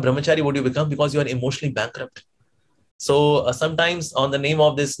 What kind of brahmachari would you become? Because you are emotionally bankrupt. So sometimes on the name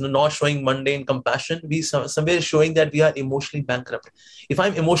of this not showing mundane compassion, we somewhere showing that we are emotionally bankrupt. If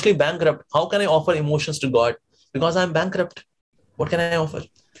I'm emotionally bankrupt, how can I offer emotions to God? Because I'm bankrupt. What can I offer?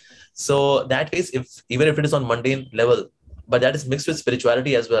 So that case, even if it is on mundane level, but that is mixed with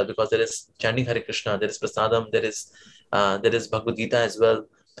spirituality as well, because there is chanting Hare Krishna, there is Prasadam, there is Bhagavad Gita as well,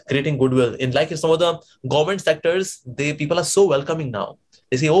 creating goodwill. In like some of the government sectors, people are so welcoming now.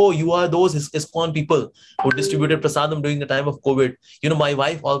 They say, oh, you are those ISKCON people who distributed Prasadam during the time of COVID. My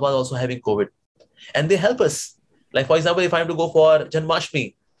wife was also having COVID. And they help us. Like, for example, if I have to go for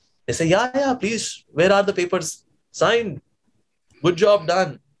Janmashtami, they say, yeah, please, where are the papers? Signed. Good job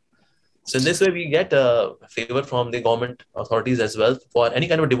done. So in this way, we get a favor from the government authorities as well for any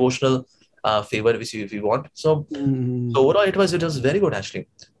kind of devotional favor which if you want. So overall, it was very good actually.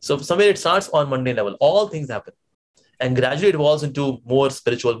 So somewhere it starts on mundane level. All things happen. And gradually it evolves into more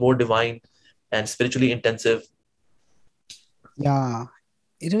spiritual, more divine, and spiritually intensive. Yeah.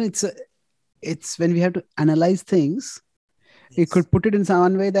 It's when we have to analyze things, we could put it in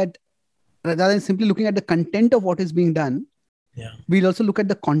some way that rather than simply looking at the content of what is being done, we'll also look at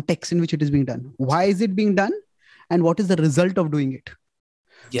the context in which it is being done. Why is it being done? And what is the result of doing it?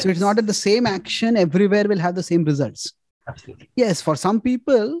 Yes. So it's not that the same action everywhere will have the same results. Absolutely. Yes, for some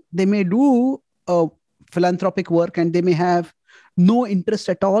people, they may do philanthropic work and they may have no interest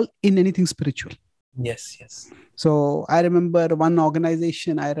at all in anything spiritual. Yes. So I remember one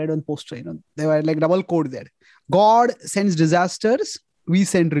organization I read on poster, they were like double code there. God sends disasters, we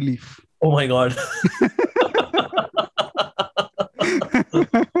send relief. Oh my God.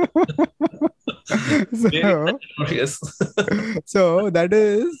 So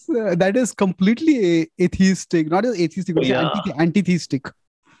that is completely atheistic, not atheistic, anti-theistic.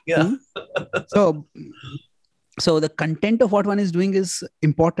 Yeah. So the content of what one is doing is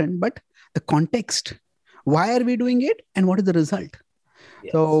important, but the context, why are we doing it and what is the result?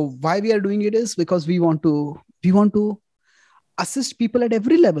 Yes. So why we are doing it is because we want to assist people at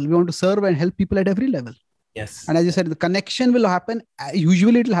every level. We want to serve and help people at every level. Yes. And as you said, the connection will happen.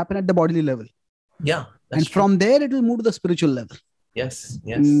 Usually it will happen at the bodily level. Yeah. And from there, it will move to the spiritual level. Yes.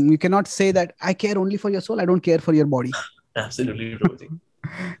 You cannot say that I care only for your soul. I don't care for your body. Absolutely.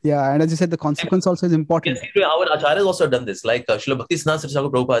 Yeah. And as you said, the consequence also is important. Yes, our acharyas also done this. Like Srila Bhakti Siddhanta Saraswati Thakur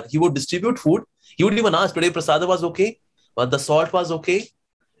Prabhupada, he would distribute food. He would even ask, today prasada was okay, but the salt was okay.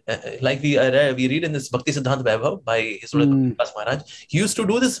 Like we read in this Bhakti Siddhanta Vaibhav by His Holiness Maharaj, he used to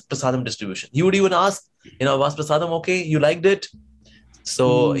do this prasadam distribution. He would even ask, was prasadam okay? You liked it?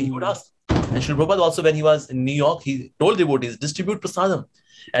 So he would ask. And Srila Prabhupada also, when he was in New York, he told devotees, distribute prasadam.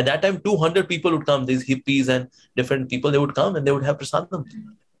 At that time, 200 people would come, these hippies and different people, they would come and they would have prasadam.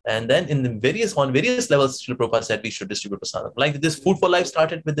 And then on various levels, Srila Prabhupada said we should distribute prasadam. Like this Food for Life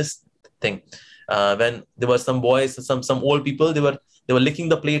started with this thing. When there were some boys, some old people, they were licking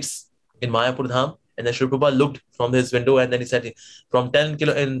the plates in Mayapur Dham. And then Srila Prabhupada looked from his window and then he said, from 10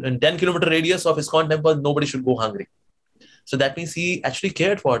 kilometer radius of ISKCON temple, nobody should go hungry. So that means he actually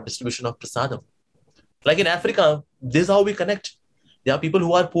cared for distribution of prasadam. Like in Africa, this is how we connect. There are people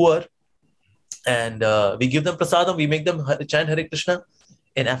who are poor and we give them prasadam, we make them chant Hare Krishna.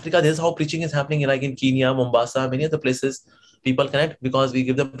 In Africa, this is how preaching is happening. Like in Kenya, Mombasa, many other places, people connect because we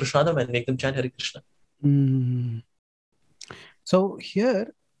give them prasadam and make them chant Hare Krishna. So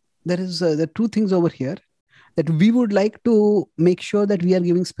here, there are two things over here that we would like to make sure that we are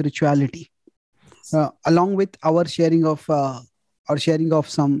giving spirituality along with our sharing of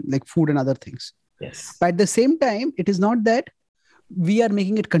some like food and other things. Yes. But at the same time, it is not that we are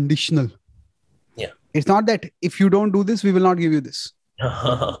making it conditional. Yeah. It's not that if you don't do this, we will not give you this.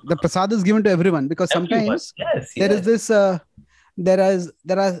 The prasad is given to everyone, because sometimes there is this, there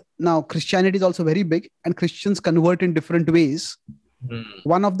are now Christianity is also very big, and Christians convert in different ways.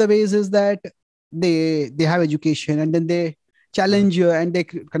 One of the ways is that they have education, and then they challenge you and they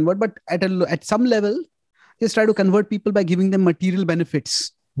convert, but at some level, just try to convert people by giving them material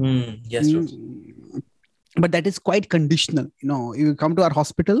benefits. Yes. But that is quite conditional. You come to our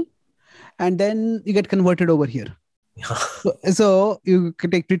hospital and then you get converted over here. So you can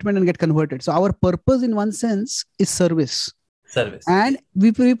take treatment and get converted. So our purpose in one sense is service. And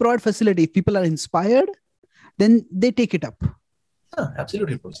we provide facility. If people are inspired, then they take it up.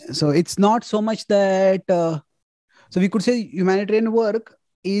 Absolutely. So it's not so much that, so we could say humanitarian work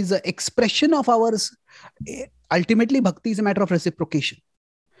is an expression of ours. Ultimately, bhakti is a matter of reciprocation.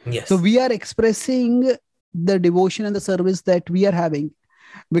 Yes. So we are expressing the devotion and the service that we are having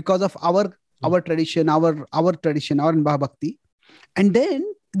because of our tradition, our tradition, our bhakti. And then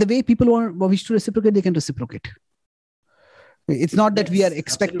the way people wish to reciprocate, they can reciprocate. It's not that we are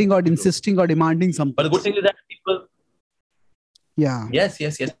expecting or insisting or demanding something. But the good thing is that people... Yeah. Yes.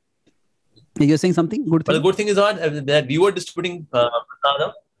 You're saying something? Good thing? But the good thing is that we were distributing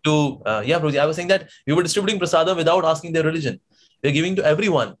prasadam to... Prabhuji, I was saying that we were distributing prasadam without asking their religion. We're giving to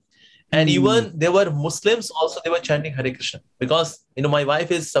everyone. And even there were Muslims also, they were chanting Hare Krishna. Because, my wife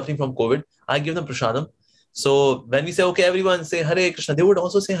is suffering from COVID. I give them prasadam. So when we say, okay, everyone say Hare Krishna, they would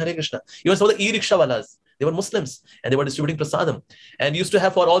also say Hare Krishna. Even some of the e-rickshaw walas, they were Muslims and they were distributing prasadam. And we used to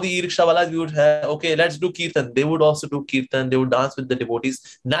have for all the e-rickshaw walas, we would have, okay, let's do kirtan. They would also do kirtan. They would dance with the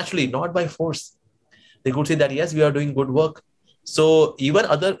devotees naturally, not by force. They could say that, yes, we are doing good work. So even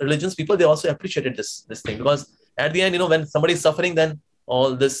other religions, people, they also appreciated this thing, because at the end, when somebody is suffering, then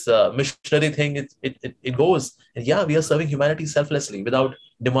all this missionary thing, it goes. And we are serving humanity selflessly without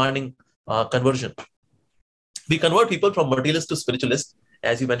demanding conversion. We convert people from materialist to spiritualist,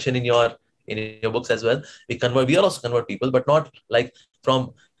 as you mentioned in your books as well. We also convert people, but not like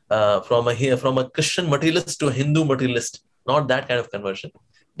from a Christian materialist to a Hindu materialist. Not that kind of conversion,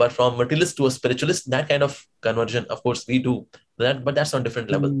 but from materialist to a spiritualist, that kind of conversion. Of course, we do that, but that's on a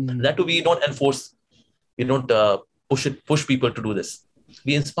different level. That too, we don't enforce. We don't push people to do this.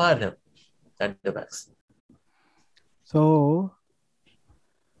 We inspire them at the max. So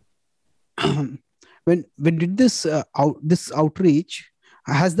when did this outreach,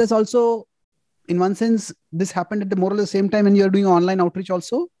 has this also, in one sense, this happened at the more or less same time when you're doing online outreach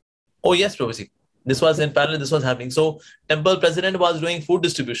also? Oh yes, Prabhuji. This was in parallel. This was happening. So temple president was doing food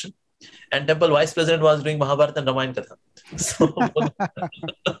distribution, and temple vice president was doing Mahabharata and Ramayana Katha.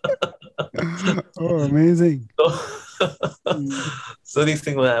 Oh, amazing. So these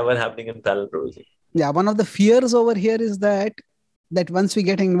things were happening in parallel, Prabhuji. Yeah, one of the fears over here is that once we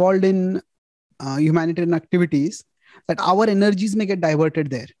get involved in humanitarian activities, that our energies may get diverted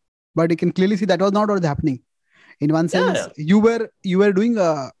there. But you can clearly see that was not what was happening. In one sense, you were doing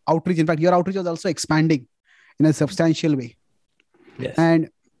outreach. In fact, your outreach was also expanding in a substantial way. Yes. And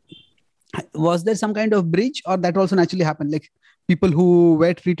was there some kind of bridge, or that also naturally happened? Like people who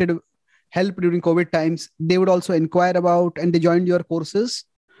were treated help during COVID times, they would also inquire about, and they joined your courses?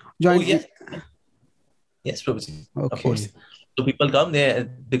 Yes, Prabhuji. Okay. Of course. So people come there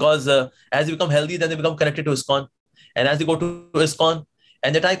because as they become healthy, then they become connected to ISKCON. And as they go to ISKCON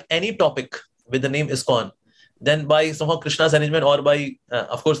and they type any topic with the name ISKCON, then by somehow Krishna's arrangement, or by,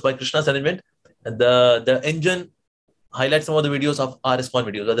 of course, by Krishna's arrangement, the engine highlights some of the videos of our ISKCON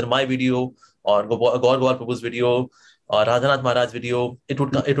videos, whether my video or Gaur Prabhu's video or Radhanath Maharaj's video, it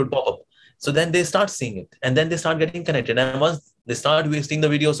would pop up. So then they start seeing it, and then they start getting connected. And once they start seeing the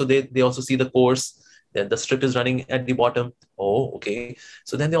video, so they also see the course. Then the script is running at the bottom. Oh, okay.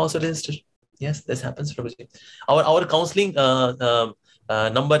 So then they also register. Yes, this happens, Prabhuji. Our counseling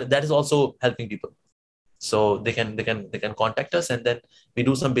number, that is also helping people. So they can contact us, and then we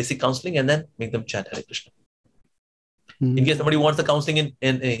do some basic counseling and then make them chant Hare Krishna. In case somebody wants the counseling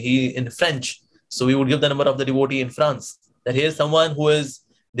in French, so we would give the number of the devotee in France. That here's someone who is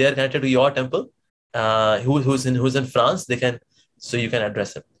there connected to your temple, who's in France. So you can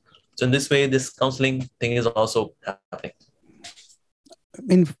address him. So in this way, this counseling thing is also happening.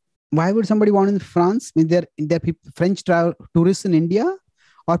 Why would somebody want in France? Is there people, French tourists in India,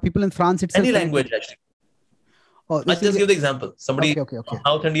 or people in France itself? Any language, actually. I'll just give the example. Somebody from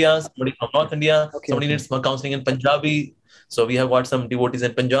South India, somebody from North India, somebody needs some counseling in Punjabi. So we have got some devotees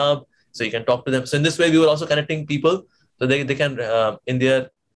in Punjab, so you can talk to them. So in this way, we were also connecting people, so they can, in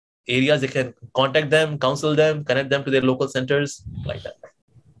their areas, they can contact them, counsel them, connect them to their local centers, like that.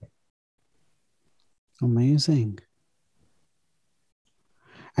 Amazing.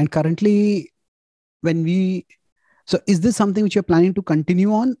 And currently, so is this something which you're planning to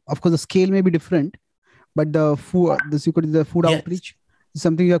continue on? Of course, the scale may be different, but the food Yes. outreach is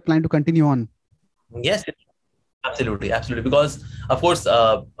something you are planning to continue on. Yes, absolutely. Because, of course,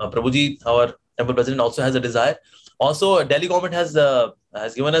 Prabhuji, our temple president, also has a desire. Also, Delhi government has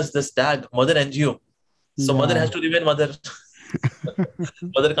given us this tag, Mother NGO. So mother has to remain mother.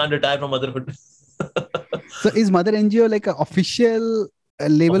 Mother can't retire from motherhood. So is Mother NGO like an official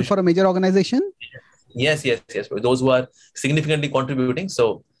label for a major organization? Yes. Those who are significantly contributing,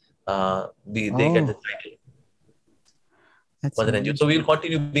 so they get the title. That's Mother NGO. So we will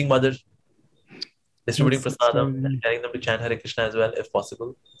continue being mother, distributing prasadam, and carrying them to chant Hare Krishna as well, if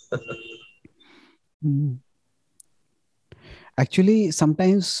possible. Actually,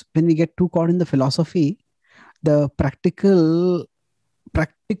 sometimes when we get too caught in the philosophy, the practical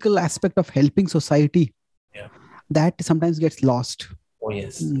aspect of helping society, that sometimes gets lost. Oh,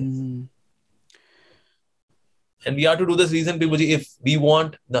 yes. And we have to do this reason, if we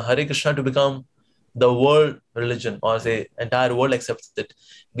want the Hare Krishna to become the world religion, or say entire world accepts it,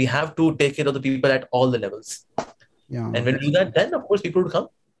 we have to take care of the people at all the levels. And when we do that, then of course people will come.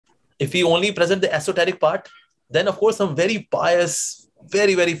 If we only present the esoteric part, then of course some very pious,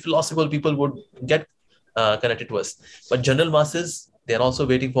 very, very philosophical people would get connected to us. But general masses, they are also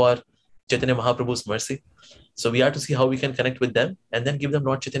waiting for Chaitanya Mahaprabhu's mercy. So we have to see how we can connect with them and then give them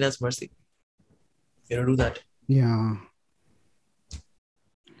Lord Chaitanya's mercy. We have to do that. Yeah.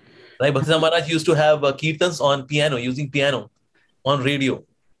 Like Bhakti Maharaj used to have kirtans on piano, using piano on radio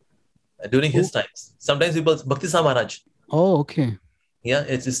during his times. Sometimes people, Bhakti Maharaj. Oh, okay. Yeah,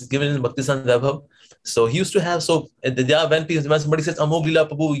 it's given in Bhakti Vaibhav. So he used to have, when somebody says, Amogha Lila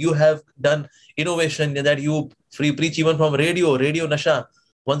Prabhu, you have done innovation that you preach even from radio Nasha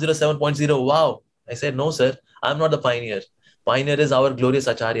 107.0. Wow. I said, no, sir, I'm not the pioneer. Pioneer is our glorious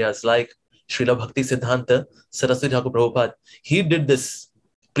acharyas like Srila Bhakti Siddhanta, Saraswati Thakur Prabhupada. He did this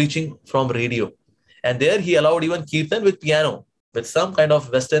preaching from radio. And there he allowed even kirtan with piano, with some kind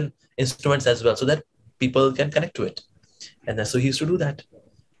of Western instruments as well, so that people can connect to it. And so he used to do that.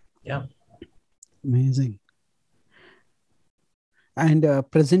 Yeah. Amazing. And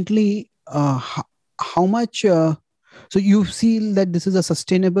presently, how much, so you feel that this is a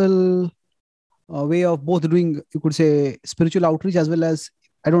sustainable way of both doing, you could say, spiritual outreach as well as,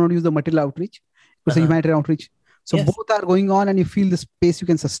 I don't want to use the material outreach, you could say humanitarian outreach. So both are going on and you feel this pace you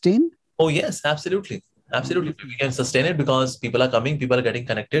can sustain? Oh, yes, absolutely. Absolutely. We can sustain it because people are coming, people are getting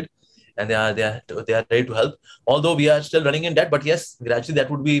connected, and they are ready to help. Although we are still running in debt, but yes, gradually that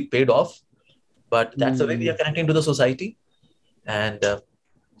would be paid off. But that's the way we are connecting to the society. And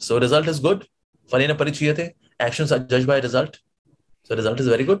so result is good. Phalena parichiyate. Actions are judged by result. So result is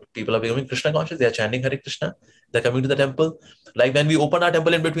very good. People are becoming Krishna conscious. They are chanting Hare Krishna. They're coming to the temple. Like when we opened our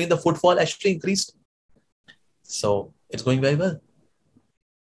temple, in between, the footfall actually increased. So it's going very well.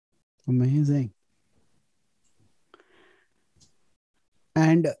 Amazing.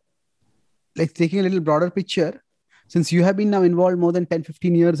 And like taking a little broader picture, since you have been now involved more than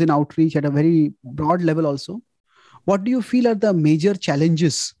 10-15 years in outreach at a very broad level also, what do you feel are the major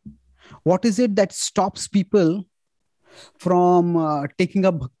challenges? What is it that stops people from taking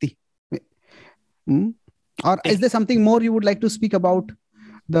up bhakti? Or is there something more you would like to speak about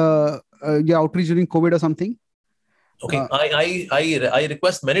the outreach during COVID or something? Okay, I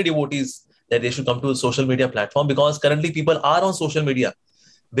request many devotees that they should come to a social media platform, because currently people are on social media.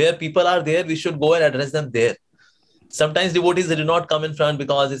 Where people are there, we should go and address them there. Sometimes devotees, they do not come in front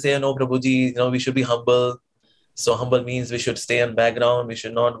because they say, no, Prabhuji, we should be humble. So humble means we should stay in background. We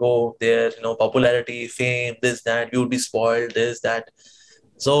should not go there, popularity, fame, this, that, you would be spoiled, this, that.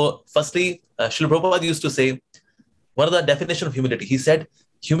 So firstly, Srila Prabhupada used to say, one of the definition of humility, he said,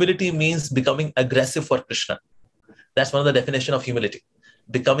 humility means becoming aggressive for Krishna. That's one of the definition of humility,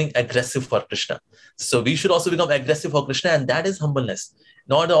 becoming aggressive for Krishna. So we should also become aggressive for Krishna, and that is humbleness.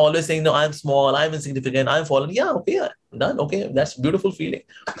 Not always saying, no, I'm small, I'm insignificant, I'm fallen. Yeah, okay, I'm done. Okay, that's a beautiful feeling.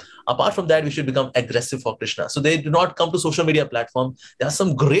 Apart from that, we should become aggressive for Krishna. So they do not come to social media platform. There are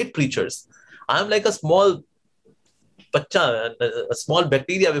some great preachers. I'm like a small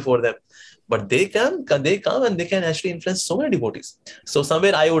bacteria before them. But they come and they can actually influence so many devotees. So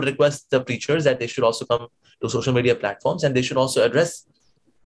somewhere I would request the preachers that they should also come to social media platforms, and they should also address.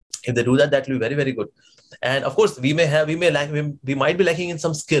 If they do that, that will be very, very good. And of course, we might be lacking in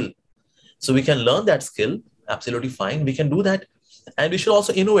some skill. So we can learn that skill. Absolutely fine. We can do that. And we should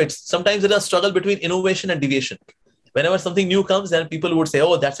also innovate. Sometimes there is a struggle between innovation and deviation. Whenever something new comes, then people would say,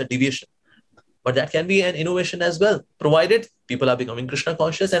 oh, that's a deviation. But that can be an innovation as well, provided people are becoming Krishna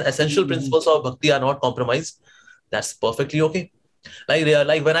conscious and essential principles of bhakti are not compromised. That's perfectly okay.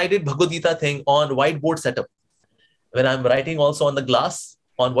 Like when I did Bhagavad Gita thing on whiteboard setup, when I'm writing also on the glass,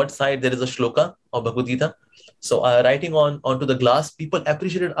 on what side there is a shloka of Bhagavad Gita. So writing onto the glass, people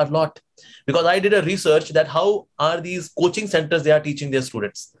appreciated a lot, because I did a research that how are these coaching centers they are teaching their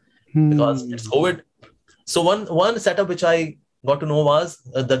students, because it's COVID. So one setup which I got to know was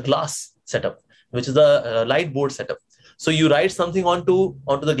the glass setup, which is the light board setup. So you write something onto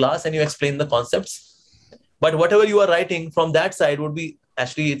the glass and you explain the concepts. But whatever you are writing from that side would be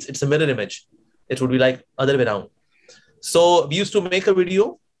actually it's a mirror image. It would be like other way around. So we used to make a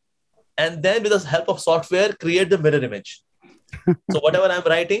video and then with the help of software create the mirror image. So whatever I'm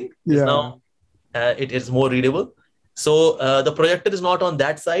writing is now it is more readable. So the projector is not on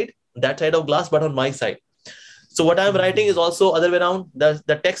that side of glass, but on my side. So what I'm writing is also other way around.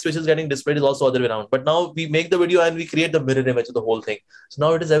 The text which is getting displayed is also other way around. But now we make the video and we create the mirror image of the whole thing. So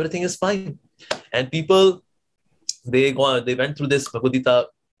now everything is fine. And people, they went through this Bhagavad Gita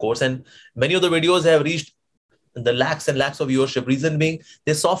course, and many of the videos have reached the lakhs and lakhs of viewership. Reason being,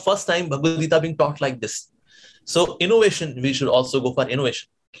 they saw first time Bhagavad Gita being taught like this. So innovation, we should also go for innovation.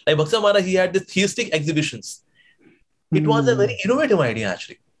 Like Bhaksa Maharaj, he had the theistic exhibitions. It was a very innovative idea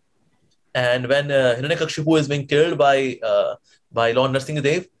actually. And when Hiranyakashipu is being killed by Lord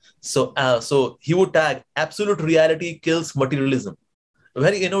Nrsimhadev, so he would tag absolute reality kills materialism. A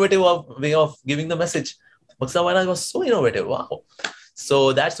very innovative way of giving the message. Bhaksa Maharaj was so innovative. Wow.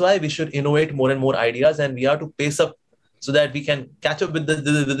 So that's why we should innovate more and more ideas, and we have to pace up so that we can catch up with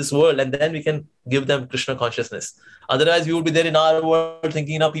this world, and then we can give them Krishna consciousness. Otherwise, we would be there in our world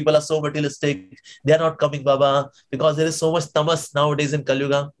thinking, people are so materialistic. They are not coming, Baba, because there is so much tamas nowadays in Kali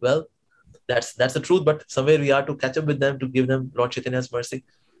Yuga. Well, that's the truth, but somewhere we are to catch up with them to give them Lord Chaitanya's mercy.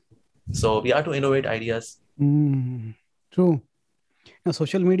 So we are to innovate ideas. True. Now,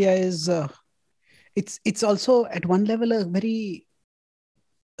 social media is it's also at one level a very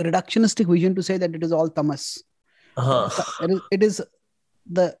reductionistic vision to say that it is all tamas. It is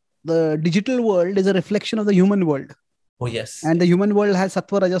the digital world is a reflection of the human world. Oh yes. And the human world has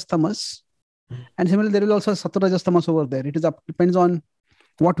sattva, rajas, tamas, and similarly there is also sattva, rajas, tamas over there. It depends on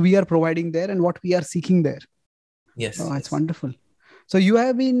what we are providing there and what we are seeking there. Yes. Oh, it's wonderful. So you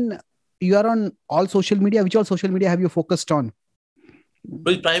are on all social media. Which all social media have you focused on?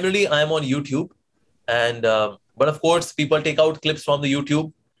 Well, primarily I am on YouTube, and but of course people take out clips from the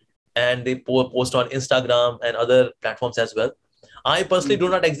YouTube and they post on Instagram and other platforms as well. I personally do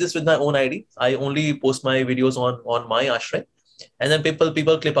not exist with my own ID. I only post my videos on my ashray, and then people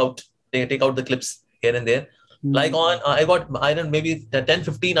clip out. They take out the clips here and there. Like I got maybe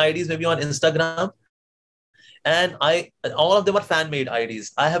 10-15 IDs maybe on Instagram, and all of them are fan-made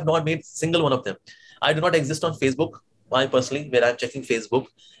IDs. I have not made single one of them. I do not exist on Facebook. I personally, where I'm checking Facebook,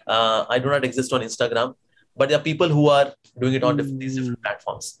 I do not exist on Instagram, but there are people who are doing it on these different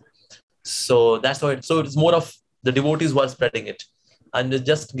platforms. So that's how so it's more of the devotees who are spreading it, and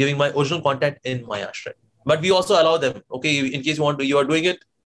just giving my original content in my ashray. But we also allow them, okay, in case you are doing it,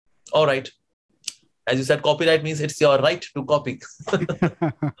 all right. As you said, copyright means it's your right to copy.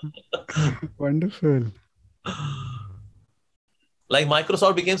 Wonderful. Like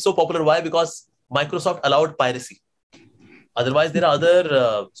Microsoft became so popular. Why? Because Microsoft allowed piracy. Otherwise, there are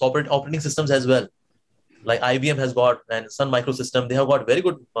other operating systems as well. Like IBM has got, and Sun Microsystem, they have got very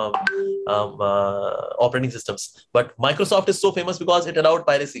good operating systems. But Microsoft is so famous because it allowed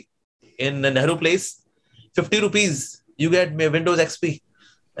piracy. In Nehru Place, 50 rupees, you get Windows XP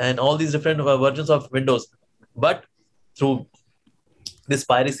and all these different versions of Windows. But through this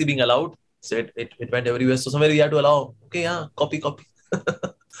piracy being allowed, so it went everywhere. So somewhere we had to allow, okay, copy.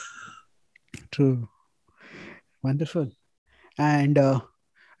 True. Wonderful. And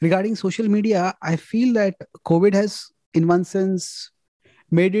regarding social media, I feel that COVID has, in one sense,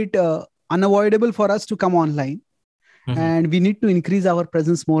 made it unavoidable for us to come online. And we need to increase our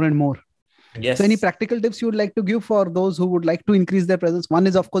presence more and more. Yes. So any practical tips you would like to give for those who would like to increase their presence? One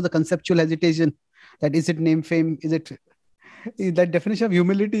is, of course, the conceptual hesitation. That is it name, fame? Is it that definition of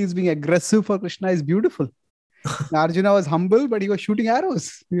humility is being aggressive for Krishna is beautiful. Arjuna was humble, but he was shooting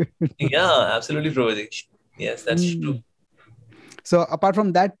arrows. Yeah, absolutely, Prabhuji. Yes, that's true. So apart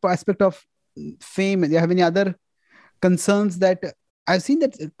from that aspect of fame, do you have any other concerns? That I've seen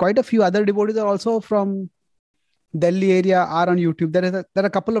that quite a few other devotees are also from Delhi area are on YouTube. There are a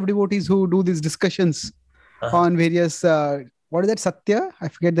couple of devotees who do these discussions on various, what is that, Satya? I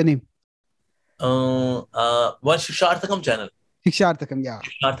forget the name. One Shiksharthakam channel. Shiksharthakam, yeah.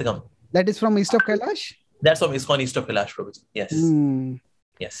 Shiksharthakam. That is from East of Kailash? That's from ISKCON East of Kailash, Prabhuji. Yes.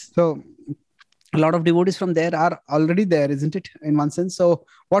 Yes. So a lot of devotees from there are already there, isn't it, in one sense? So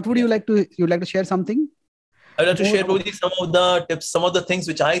what would you like to, share something? I'd like to More share, Prabhuji, some of the tips, some of the things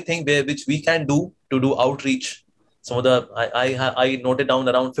which I think which we can do to do outreach. Some of the I noted down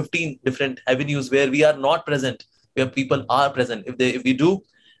around 15 different avenues where we are not present, where people are present. If we do,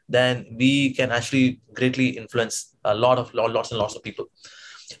 then we can actually greatly influence lots and lots of people.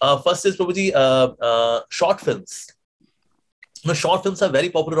 First is Prabhuji, short films. Short films are very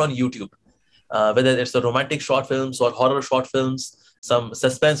popular on YouTube. Whether it's the romantic short films or horror short films, some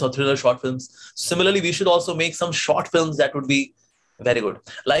suspense or thriller short films. Similarly, we should also make some short films that would be very good.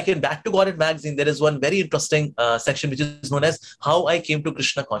 Like in Back to God magazine, there is one very interesting section which is known as How I Came to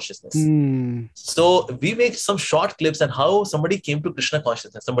Krishna Consciousness. So we make some short clips on how somebody came to Krishna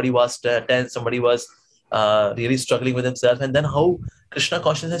consciousness. Somebody was tense, somebody was really struggling with himself, and then how Krishna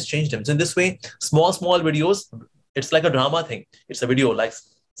consciousness has changed him. So in this way, small videos, it's like a drama thing. It's a video, like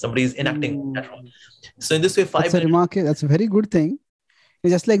somebody is enacting that role. So in this way, that's a very good thing.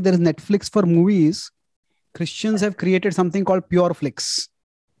 It's just like there is Netflix for movies. Christians have created something called Pure Flix.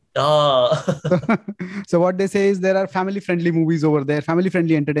 So what they say is there are family-friendly movies over there,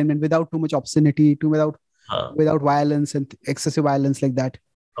 family-friendly entertainment without too much obscenity, without violence and excessive violence like that.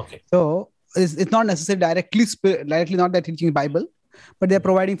 Okay. So it's not necessarily directly not that teaching Bible, but they're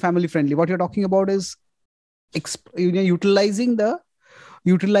providing family-friendly. What you're talking about is utilizing the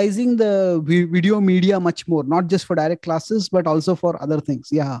video media much more, not just for direct classes, but also for other things.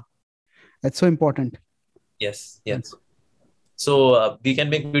 Yeah, that's so important. Yes. So we can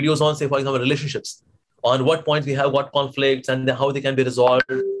make videos on, say, for example, relationships, on what points we have got conflicts and how they can be resolved.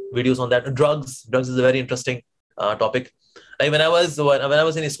 Videos on that. Drugs is a very interesting topic. Like when I was in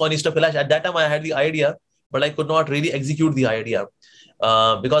ISKCON East of Kailash, at that time I had the idea, but I could not really execute the idea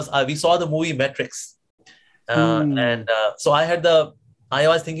because we saw the movie Matrix, and so I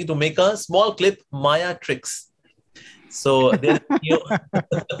was thinking to make a small clip, Maya Tricks. So there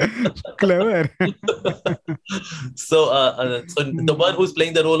clever. So the one who's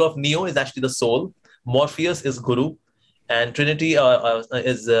playing the role of Neo is actually the soul. Morpheus is Guru, and Trinity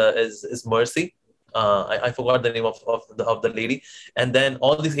is Mercy. I forgot the name of the lady. And then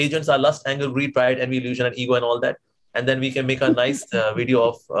all these agents are lust, anger, greed, pride, envy, illusion, and ego, and all that. And then we can make a nice video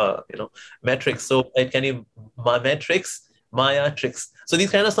of Matrix. So it can be Matrix, Maya Tricks. So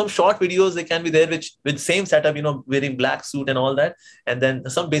these kind of some short videos, they can be there with same setup, wearing black suit and all that, and then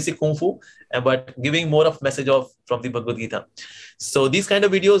some basic kung fu, but giving more of message from the Bhagavad Gita. So these kind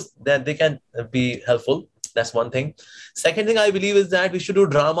of videos, that they can be helpful. That's one thing. Second thing I believe is that we should do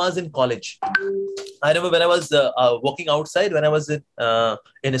dramas in college. I remember when I was walking outside, when I was in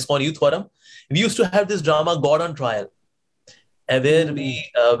ISKCON Youth Forum, we used to have this drama, God on Trial,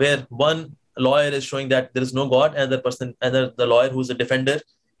 where one lawyer is showing that there is no God, and the lawyer who's a defender,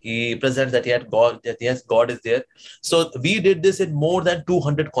 he presents that yes, God is there. So we did this in more than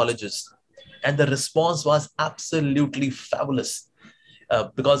 200 colleges, and the response was absolutely fabulous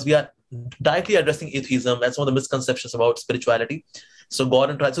because we are directly addressing atheism and some of the misconceptions about spirituality. So God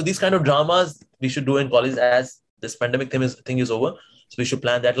and Trial. So these kind of dramas we should do in college as this pandemic thing is over. So we should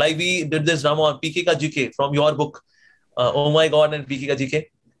plan that. Like we did this drama on PK ka GK from your book, Oh My God and PK ka GK.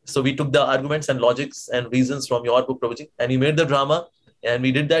 So we took the arguments and logics and reasons from your book, Prabhuji, and we made the drama, and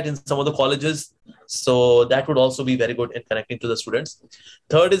we did that in some of the colleges. So that would also be very good in connecting to the students.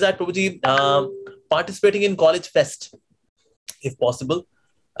 Third is that, Prabhuji, participating in college fest, if possible.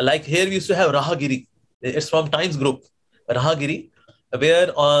 Like here we used to have Rahagiri. It's from Times Group, Rahagiri, where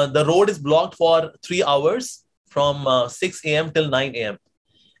the road is blocked for 3 hours from 6 a.m. till 9 a.m.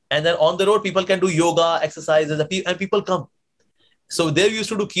 And then on the road, people can do yoga, exercises, and people come. So there we used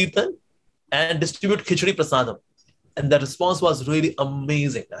to do kirtan and distribute khichdi prasadam. And the response was really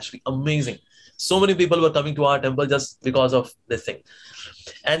amazing, actually amazing. So many people were coming to our temple just because of this thing.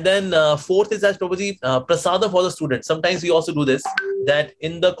 And then fourth is that, Prabhuji, prasadam for the students. Sometimes we also do this, that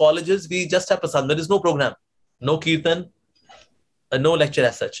in the colleges, we just have prasadam. There is no program, no kirtan, no lecture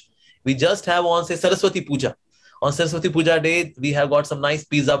as such. We just have on, say, Saraswati Puja. On Saraswati Puja day, we have got some nice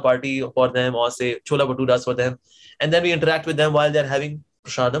pizza party for them, or say chola bhaturas for them. And then we interact with them while they're having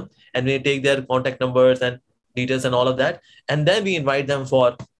prasadam, and we take their contact numbers and details and all of that. And then we invite them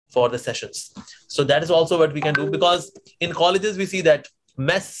for the sessions. So that is also what we can do, because in colleges, we see that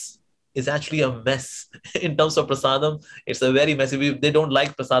mess is actually a mess in terms of prasadam. It's a very messy. They don't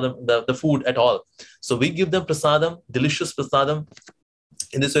like prasadam, the food at all. So we give them prasadam, delicious prasadam.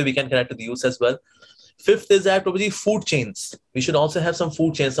 In this way, we can connect to the youth as well. Fifth is that, probably, food chains. We should also have some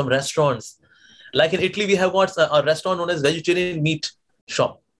food chains, some restaurants. Like in Italy, we have got a restaurant known as Vegetarian Meat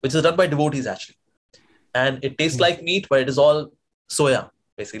Shop, which is run by devotees actually. And it tastes like meat, but it is all soya,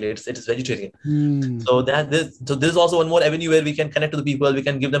 Basically, it is vegetarian. Hmm. So this is also one more avenue where we can connect to the people. We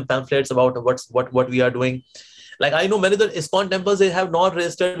can give them pamphlets about what we are doing. Like I know many of the ISKCON temples, they have not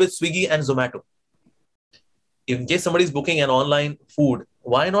registered with Swiggy and Zomato. In case somebody is booking an online food,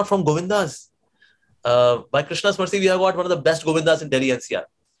 why not from Govindas? By Krishna's mercy, we have got one of the best Govindas in Delhi NCR.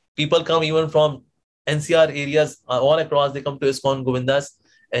 People come even from NCR areas all across. They come to ISKCON Govindas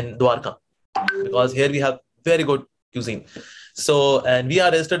in Dwarka because here we have very good cuisine. So, and we are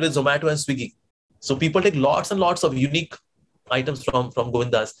registered with Zomato and Swiggy. So people take lots and lots of unique items from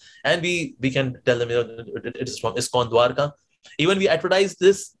Govindas, and we can tell them, it is from ISKCON Dwarka. Even we advertise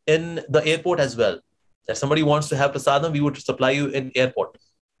this in the airport as well. That somebody wants to have prasadam, we would supply you in airport.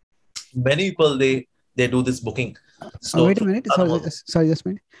 Many people they do this booking. So wait a minute. Sorry, just a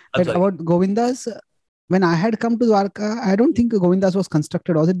minute. About Govindas, when I had come to Dwarka, I don't think Govindas was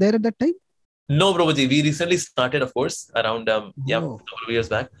constructed. Was it there at that time? No, Prabhuji. We recently started, of course, around a couple of years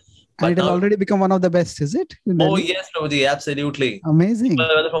back. And it has already become one of the best, is it? Oh, yes, Prabhuji, absolutely. Amazing.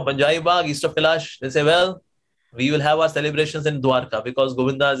 From Panjabi Bagh, east of Kailash, they say, well, we will have our celebrations in Dwarka because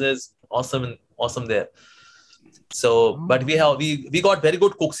Govindas is awesome there. So, but we got very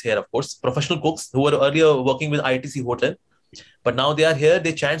good cooks here, of course, professional cooks who were earlier working with ITC Hotel. But now they are here,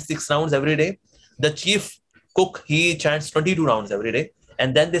 they chant 6 rounds every day. The chief cook, he chants 22 rounds every day.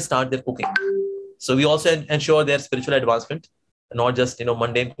 And then they start their cooking. So we also ensure their spiritual advancement, not just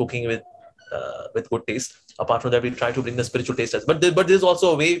mundane cooking with good taste. Apart from that, we try to bring the spiritual taste as. But there's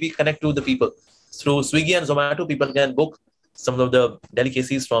also a way we connect to the people through Swiggy and Zomato. People can book some of the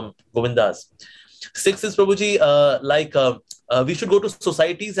delicacies from Govindas. 6 is Prabhuji, we should go to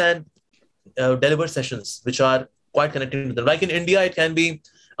societies and deliver sessions which are quite connected to them. Like in India, it can be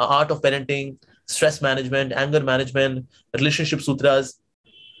art of parenting, stress management, anger management, relationship sutras.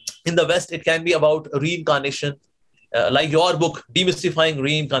 In the West, it can be about reincarnation. Like your book, Demystifying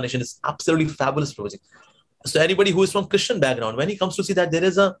Reincarnation, is absolutely fabulous, Prabhuji. So anybody who is from Christian background, when he comes to see that there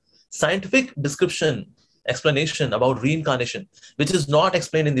is a scientific explanation about reincarnation, which is not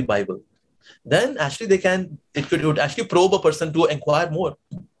explained in the Bible, then actually it could actually probe a person to inquire more.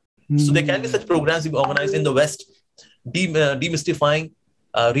 So there can be such programs we organize in the West, demystifying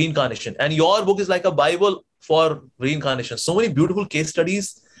reincarnation. And your book is like a Bible for reincarnation. So many beautiful case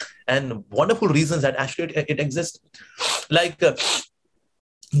studies and wonderful reasons that actually it exists. Like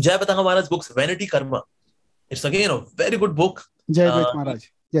Jai Patanga Maharaj's books, Vanity Karma. It's again a very good book. Jai Maharaj.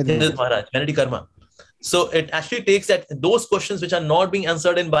 Maharaj, Vanity Karma. So it actually takes that those questions which are not being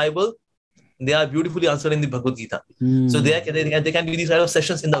answered in Bible, they are beautifully answered in the Bhagavad Gita. So there can be these kind of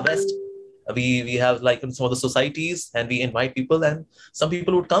sessions in the West. We have like in some of the societies, and we invite people, and some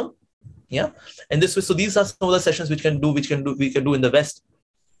people would come. Yeah. And this way, so these are some of the sessions we can do in the West,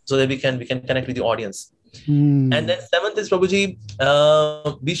 so that we can connect with the audience. And then 7th is Prabhuji,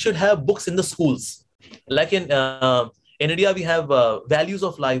 we should have books in the schools. Like in India, we have Values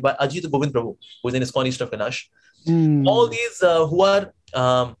of Life by Ajit Govind Prabhu, who is in ISKCON East of Kailash. All these who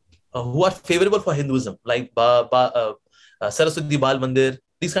are favorable for Hinduism, like Saraswati Bal Mandir,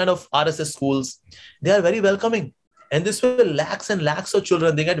 these kind of RSS schools, they are very welcoming. And this way, lakhs and lakhs of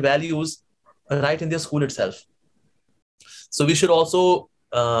children, they get values right in their school itself. So we should also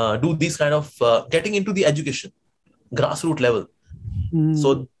do these kind of getting into the education, grassroots level.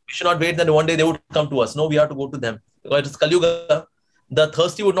 So we should not wait that one day they would come to us. No, we have to go to them. Because it's Kali Yuga, the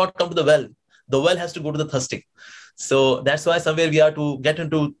thirsty would not come to the well. The well has to go to the thirsty. So that's why somewhere we have to get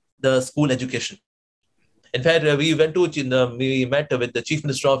into the school education. In fact, we met with the Chief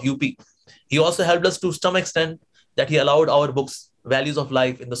Minister of UP. He also helped us to some extent that he allowed our books, Values of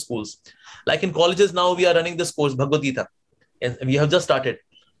Life, in the schools. Like in colleges now, we are running this course, Bhagavad Gita. And we have just started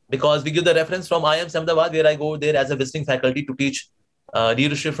because we give the reference from IIMs Ahmedabad, where I go there as a visiting faculty to teach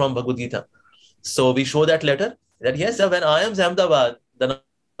leadership from Bhagavad Gita. So we show that letter that yes, when IIMs Ahmedabad, the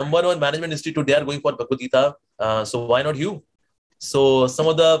number 1 management institute, they are going for Bhagavad Gita. So why not you? So some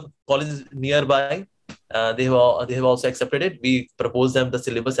of the colleges nearby, they have also accepted it. We proposed them the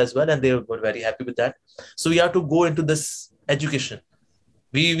syllabus as well, and they were very happy with that. So we have to go into this education.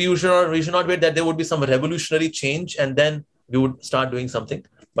 We should not wait that there would be some revolutionary change and then we would start doing something.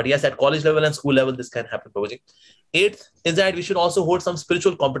 But yes, at college level and school level, this can happen. 8th is that we should also hold some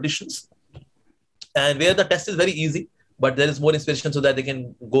spiritual competitions, and where the test is very easy, but there is more inspiration so that they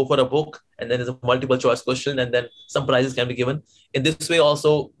can go for a book, and then there's a multiple choice question, and then some prizes can be given. In this way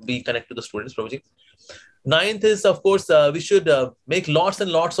also, we connect to the students. 9th is, of course, we should make lots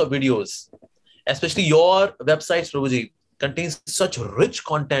and lots of videos, especially your websites, Prabhuji, contains such rich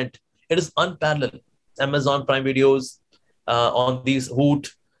content. It is unparalleled. Amazon Prime Videos, on these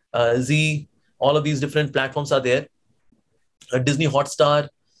Hoot, Z, all of these different platforms are there. Disney Hotstar.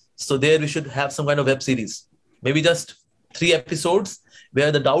 So there we should have some kind of web series, maybe just 3 episodes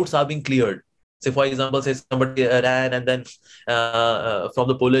where the doubts are being cleared. Say, for example, say somebody ran and then from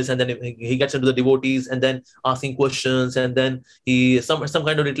the police, and then he gets into the devotees and then asking questions, and then he some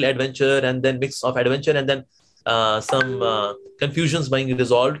kind of little adventure, and then mix of adventure, and then some confusions being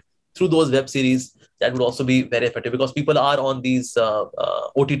resolved through those web series. That would also be very effective because people are on these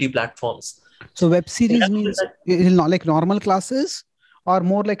OTT platforms. So web series means not like normal classes or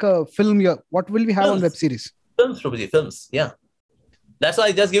more like a film. What will we have on web series? Films, Prabhuji, films. Yeah. That's why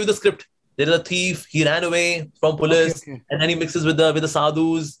I just gave you the script. There is a thief. He ran away from police, and then he mixes with the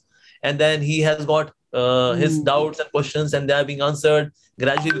sadhus, and then he has got his doubts and questions, and they are being answered.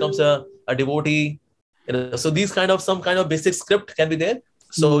 Gradually becomes a devotee. So these some kind of basic script can be there.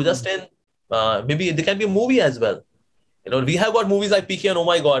 So just in maybe there can be a movie as well. We have got movies like PK and Oh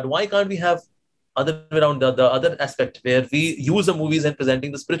My God. Why can't we have other way around the other aspect where we use the movies and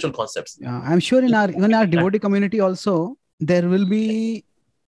presenting the spiritual concepts? Yeah, I'm sure in our devotee community also there will be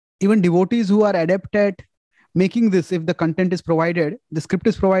even devotees who are adept at making this. If the content is provided, the script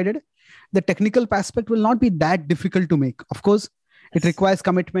is provided, the technical aspect will not be that difficult to make. Of course, it requires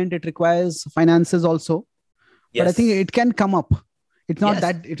commitment, it requires finances also. But I think it can come up. It's not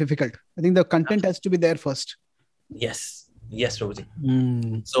that difficult. I think the content has to be there first. Yes, Prabhuji.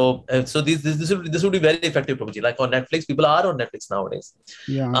 So this would be very effective, Prabhuji. Like on Netflix, people are on Netflix nowadays.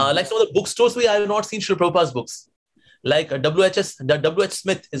 Yeah. Like some of the bookstores, I have not seen Srila Prabhupada's books. Like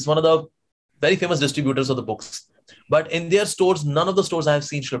WHSmith is one of the very famous distributors of the books. But in their stores, none of the stores I have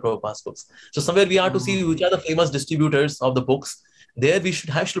seen Srila Prabhupada's books. So somewhere we are to see which are the famous distributors of the books. There we should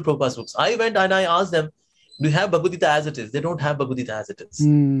have Srila Prabhupada's books. I went and I asked them, do you have Bhagavad Gita as it is? They don't have Bhagavad Gita as it is.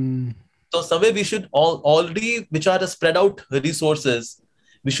 So somewhere we should already, which are the spread out resources,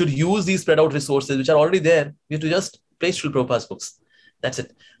 we should use these spread out resources which are already there. We have to just place Srila Prabhupada's books. That's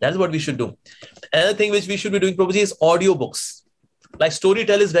it. That's what we should do. Another thing which we should be doing, Prabhuji, is audio books. Like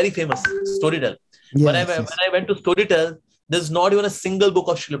Storytel is very famous. Storytel. When I went to Storytel, there's not even a single book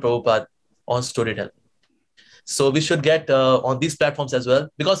of Srila Prabhupada on Storytel. So we should get on these platforms as well,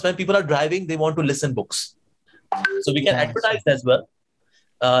 because when people are driving, they want to listen books. So we can advertise as well.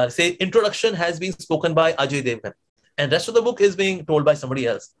 Say introduction has been spoken by Ajay Devgan, and rest of the book is being told by somebody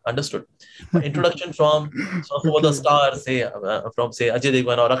else. Understood? But introduction from some of the stars, from Ajay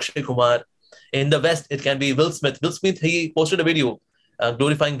Devgan or Akshay Kumar. In the West, it can be Will Smith. Will Smith, he posted a video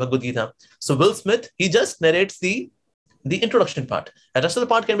glorifying Bhagavad Gita. So Will Smith, he just narrates the introduction part, and rest of the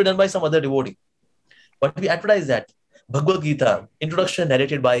part can be done by some other devotee. But we advertise that Bhagavad Gita introduction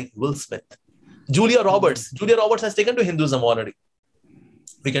narrated by Will Smith. Julia Roberts has taken to Hinduism already.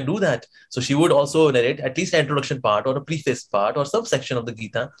 We can do that. So she would also narrate at least an introduction part or a preface part or some section of the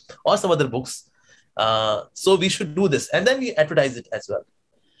Gita or some other books. So we should do this. And then we advertise it as well.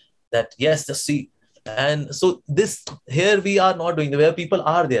 That, yes, just see. And so this here we are not doing, where people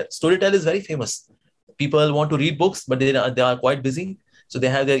are there. Storytel is very famous. People want to read books, but they are quite busy. So they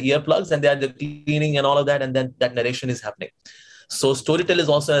have their earplugs and they are cleaning and all of that. And then that narration is happening. So Storytel is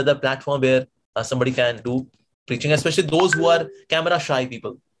also another platform where somebody can do preaching, especially those who are camera shy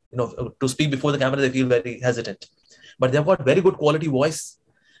people. To speak before the camera, they feel very hesitant. But they've got very good quality voice.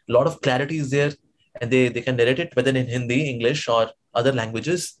 A lot of clarity is there. And they can narrate it, whether in Hindi, English, or other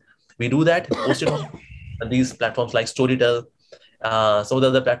languages. We do that, post it on these platforms like Storytel. Some of the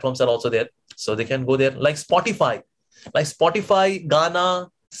other platforms are also there. So they can go there, like Spotify, Ghana,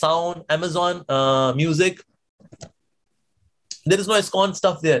 Sound, Amazon Music. There is no ISKCON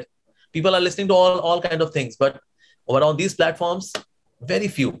stuff there. People are listening to all kind of things, but around these platforms, very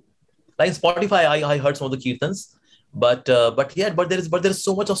few. Like Spotify, I heard some of the kirtans, but there is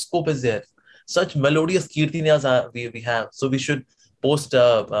so much of scope is there. Such melodious kirtanyas we have. So we should post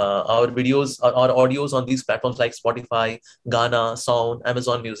our videos or our audios on these platforms like Spotify, Ghana, Sound,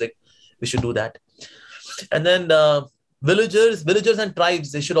 Amazon Music. We should do that. And then villagers and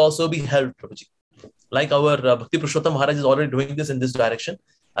tribes, they should also be helped, Prabhuji. Like our Bhakti Purushottam Maharaj is already doing this in this direction.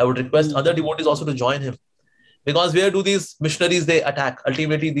 I would request other devotees also to join him. Because where do these missionaries, they attack?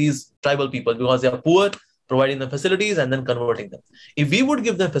 Ultimately, these tribal people, because they are poor, providing them facilities and then converting them. If we would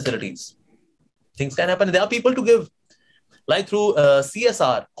give them facilities, things can happen. There are people to give. Like through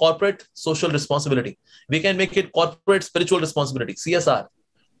CSR, corporate social responsibility. We can make it corporate spiritual responsibility, CSR,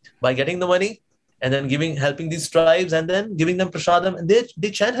 by getting the money and then helping these tribes and then giving them prasadam, and they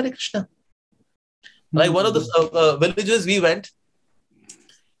chant Hare Krishna. Like one of the villages we went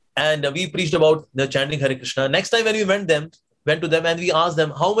and we preached about the chanting Hare Krishna. Next time when we went to them and we asked them,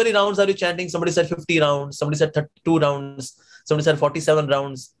 how many rounds are you chanting? Somebody said 50 rounds. Somebody said 32 rounds. Somebody said 47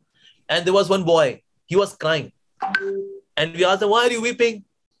 rounds. And there was one boy, he was crying. And we asked him, why are you weeping?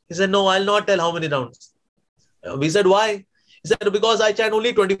 He said, no, I'll not tell how many rounds. We said, why? He said, because I chant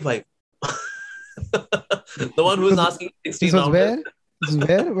only 25. The one who is asking 16 This was rounds. where? This is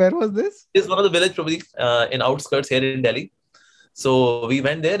where? Where was this? It's one of the village probably in outskirts here in Delhi. So we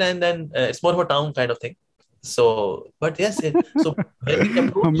went there, and then it's more of a town kind of thing. So, but yes, so when we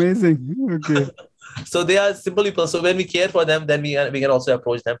approach, Amazing. Okay. so they are simple people. So when we care for them, then we can also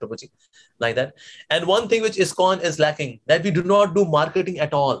approach them, Prabhuji, like that. And one thing which ISKCON is lacking, that we do not do marketing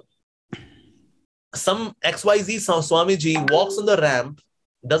at all. Some XYZ Swamiji walks on the ramp,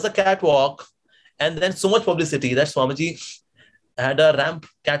 does a catwalk, and then so much publicity that Swamiji had a ramp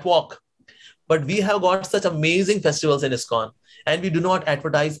catwalk. But we have got such amazing festivals in ISKCON, and we do not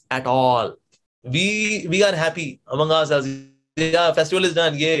advertise at all. We are happy among ourselves. Yeah, festival is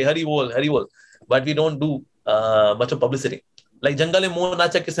done. Yay, Hari Bol, Hari Bol. But we don't do much of publicity. Like Jangal mein moh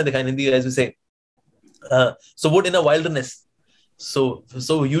nacha kisne dikhai in Hindi, as we say. So wood in a wilderness. So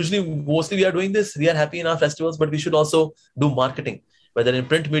usually, mostly we are doing this. We are happy in our festivals, but we should also do marketing, whether in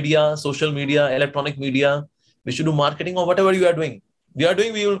print media, social media, electronic media. We should do marketing or whatever you are doing. We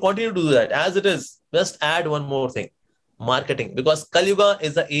will continue to do that as it is. Just add one more thing, marketing, because Kali Yuga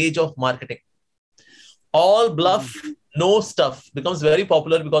is the age of marketing. All bluff, no stuff becomes very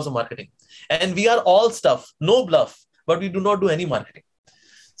popular because of marketing. And we are all stuff, no bluff, but we do not do any marketing.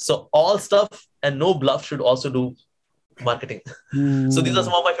 So all stuff and no bluff should also do marketing. So these are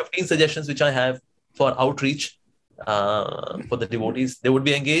some of my 15 suggestions which I have for outreach for the devotees. They would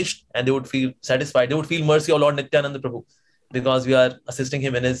be engaged and they would feel satisfied. They would feel mercy of Lord Nityananda Prabhu, because we are assisting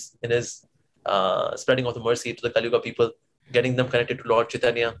him in his spreading of the mercy to the Kali Yuga people, getting them connected to Lord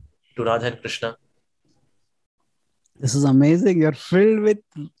Chaitanya, to Radha and Krishna. This is amazing. You're filled with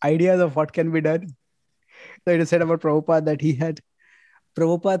ideas of what can be done. So it is said about Prabhupada that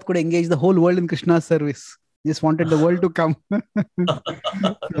Prabhupada could engage the whole world in Krishna's service. Just wanted the world to come.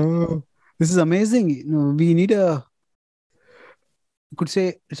 So, this is amazing. We need you could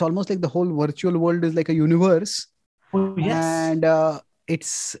say it's almost like the whole virtual world is like a universe. Oh, yes. And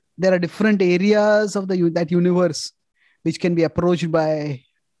there are different areas of that universe which can be approached by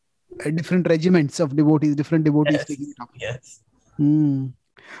different regiments of devotees, different devotees. Yes. Taking it up. Yes.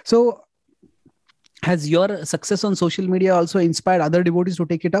 So has your success on social media also inspired other devotees to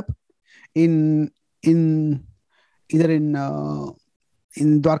take it up in either in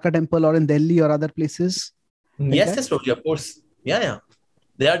Dwarka temple or in Delhi or other places? Yes, yes, Roji, of course. Yeah.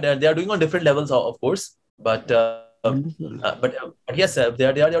 They are doing on different levels, of course. But yes,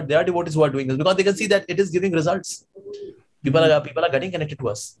 there are devotees who are doing this because they can see that it is giving results. People are getting connected to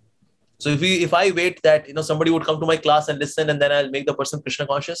us. So if I wait that somebody would come to my class and listen, and then I'll make the person Krishna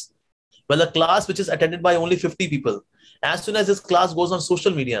conscious. Well, a class which is attended by only 50 people, as soon as this class goes on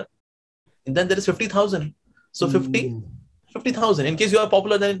social media, then there is 50,000. So 50,000. In case you are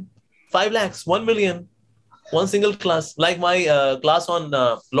popular, then 5 lakhs, 1 million, one single class. Like my class on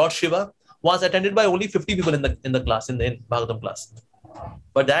Lord Shiva was attended by only 50 people in the class, in Bhagavatam class.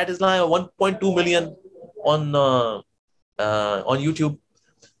 But that is like 1.2 million on YouTube.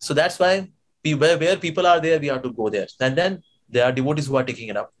 So that's why where people are there, we have to go there. And then there are devotees who are taking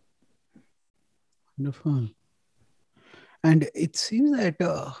it up. Wonderful. And it seems that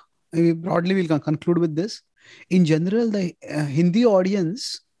broadly we'll conclude with this. In general, the Hindi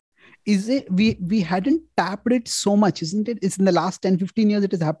audience, we hadn't tapped it so much, isn't it? It's in the last 10-15 years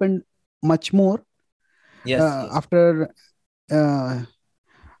it has happened much more. Yes. After I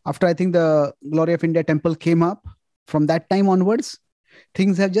think the Glory of India temple came up, from that time onwards,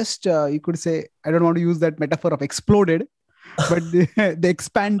 things have just, you could say, I don't want to use that metaphor of exploded, but they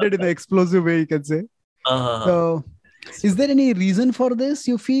expanded in an explosive way, you can say. So is there any reason for this,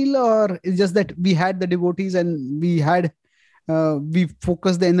 you feel, or it's just that we had the devotees and we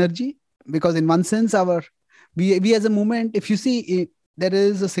focused the energy? Because in one sense, we as a movement, if you see, there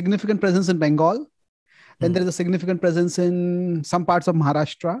is a significant presence in Bengal, then there is a significant presence in some parts of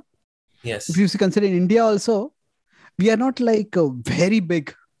Maharashtra. Yes. If you consider in India also, we are not like very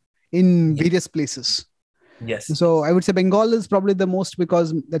big in various places. Yes. So I would say Bengal is probably the most,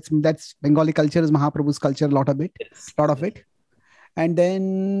 because that's Bengali culture is Mahaprabhu's culture, a lot of it. And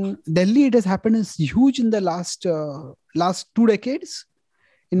then Delhi, it has happened is huge in the last 2 decades,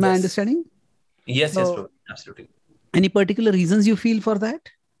 in my understanding. Yes, yes, absolutely. Any particular reasons you feel for that?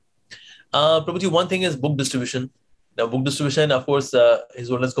 Prabhuji, one thing is book distribution. Now, book distribution, of course, His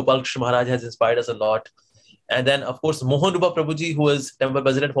Holiness Gopal Krishna Maharaj has inspired us a lot. And then, of course, Mohan Rupa Prabhuji, who is temple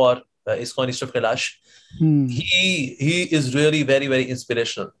president for ISKCON East of Kailash, he is really very, very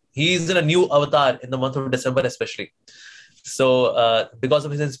inspirational. He is in a new avatar in the month of December, especially. So, because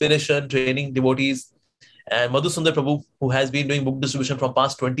of his inspiration, training devotees, And Madhu Sundar Prabhu, who has been doing book distribution from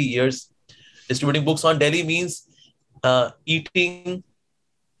past 20 years. Distributing books on Delhi means eating,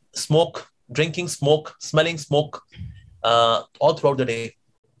 smoke, drinking smoke, smelling smoke all throughout the day.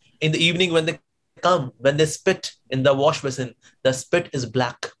 In the evening, when they come, when they spit in the wash basin, the spit is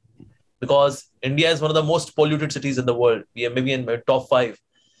black, because India is one of the most polluted cities in the world. We are maybe in top 5.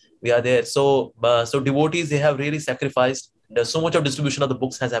 We are there. So devotees, they have really sacrificed. There's so much of distribution of the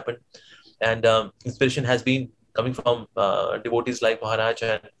books has happened, and inspiration has been coming from devotees like Maharaj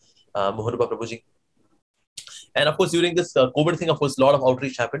and Mohanuba Prabhuji. And of course, during this COVID thing, of course, a lot of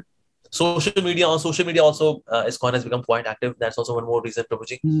outreach happened. Social media also, ISKCON has become quite active. That's also one more reason,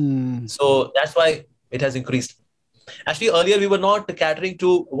 Prabhuji. So that's why it has increased. Actually, earlier we were not catering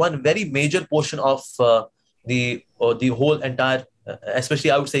to one very major portion of the whole entire,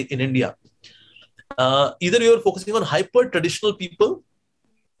 especially I would say in India. Either we were focusing on hyper traditional people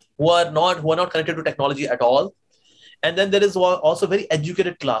who are not connected to technology at all, and then there is also very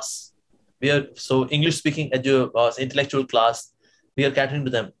educated class. So English speaking intellectual class, we are catering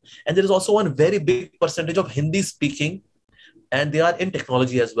to them. And there is also one very big percentage of Hindi speaking, and they are in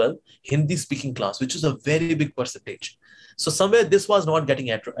technology as well, Hindi speaking class, which is a very big percentage. So somewhere this was not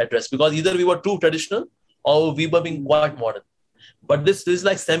getting addressed, because either we were too traditional or we were being quite modern. But this is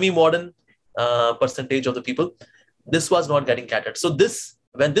like semi-modern percentage of the people. This was not getting catered. So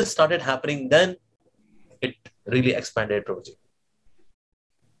when this started happening, then it really expanded, Prabhuji.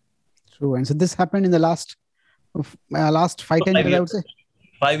 True. And so this happened in the last 5-10 years, I would say.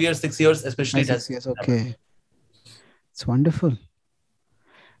 5 years, 6 years, especially. 6 years. Okay. It's wonderful.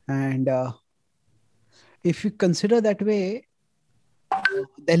 And if you consider that way,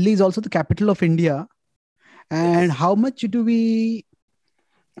 Delhi is also the capital of India. And yes. How much do we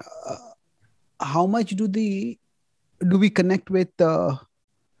connect with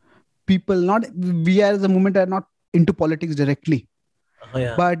people? We as a movement are not into politics directly.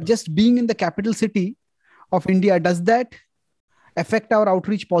 But just being in the capital city of India, does that affect our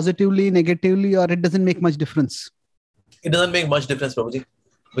outreach positively, negatively, or it doesn't make much difference? It doesn't make much difference, Prabhuji,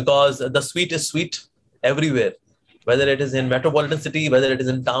 because the sweet is sweet everywhere, whether it is in metropolitan city, whether it is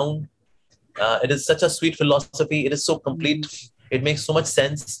in town. It is such a sweet philosophy. It is so complete. It makes so much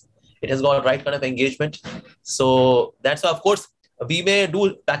sense. It has got right kind of engagement. So that's why, of course, we may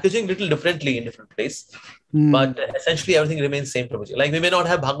do packaging little differently in different place, but essentially everything remains same, Prabhuji. Like we may not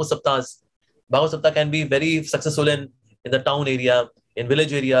have Bhagavad Saptas. Bhagavad Sapta can be very successful in the town area, in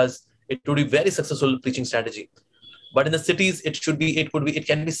village areas. It would be very successful preaching strategy. But in the cities, it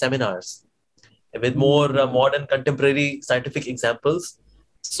can be seminars with more modern, contemporary, scientific examples.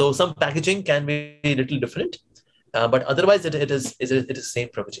 So some packaging can be a little different, but otherwise it is same,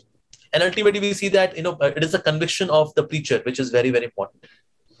 Prabhuji. And ultimately we see that it is a conviction of the preacher, which is very, very important,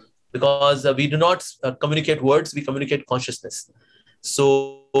 because we do not communicate words, we communicate consciousness.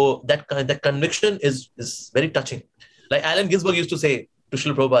 So that conviction is very touching. Like Allen Ginsberg used to say to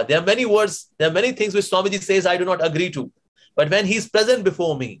Srila Prabhupada, there are many words, there are many things which Swamiji says I do not agree to, but when he's present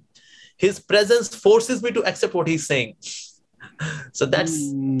before me, his presence forces me to accept what he's saying. So that's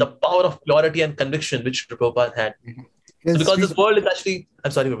the power of purity and conviction which Prabhupada had. So because this world is actually,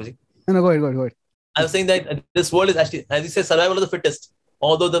 I'm sorry, Prabhuji. No, go ahead. I was saying that this world is actually, as you say, survival of the fittest.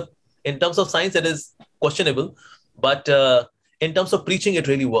 Although in terms of science, it is questionable, but in terms of preaching, it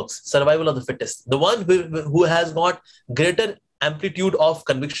really works. Survival of the fittest. The one who has got greater amplitude of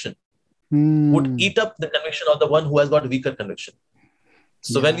conviction would eat up the conviction of the one who has got weaker conviction.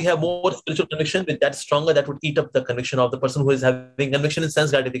 So when we have more spiritual conviction, with that stronger, that would eat up the conviction of the person who is having conviction in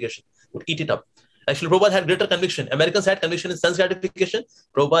sense gratification, would eat it up. Actually, Prabhupada had greater conviction. Americans had conviction in sense gratification.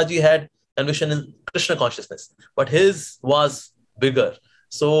 Prabhupada had conviction in Krishna consciousness, but his was bigger.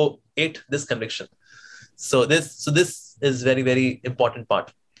 So ate this conviction. So this is very, very important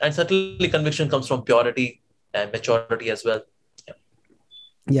part. And certainly conviction comes from purity and maturity as well.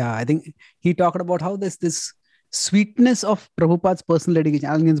 Yeah, I think he talked about how this sweetness of Prabhupada's personal dedication.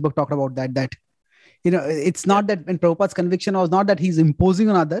 Allen Ginsberg talked about that it's not that, when Prabhupada's conviction was not that he's imposing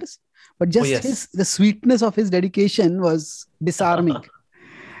on others, but just the sweetness of his dedication was disarming.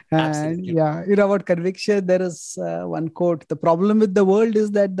 And about conviction, there is one quote: the problem with the world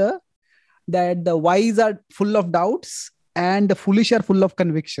is that the wise are full of doubts and the foolish are full of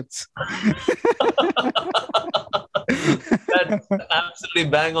convictions. That's absolutely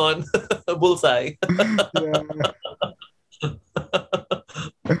bang on. Bullseye.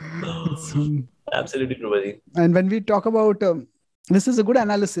 Absolutely true. And when we talk about this is a good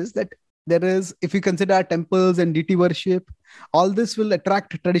analysis that there is, if we consider temples and deity worship, all this will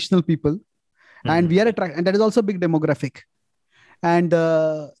attract traditional people, and we are and that is also a big demographic. And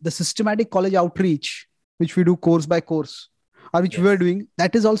the systematic college outreach which we do course by course, or which we are doing,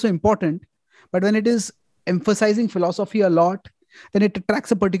 that is also important. But when it is emphasizing philosophy a lot, then it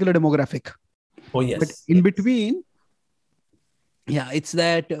attracts a particular demographic. Oh, yes. But in between, it's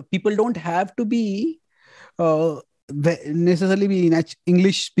that people don't have to be necessarily be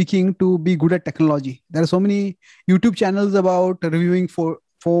English speaking to be good at technology. There are so many YouTube channels about reviewing for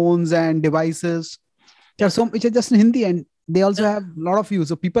phones and devices. There are some which are just in Hindi, and they also have a lot of views.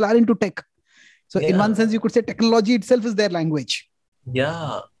 So people are into tech. So in one sense, you could say technology itself is their language.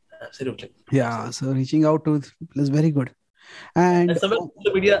 Yeah, absolutely. Yeah. So reaching out to people is very good. And social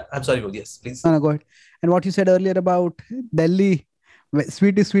media, I'm sorry, yes, please. No, go ahead. And what you said earlier about Delhi,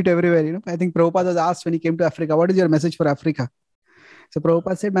 sweet is sweet everywhere. I think Prabhupada was asked when he came to Africa, what is your message for Africa? So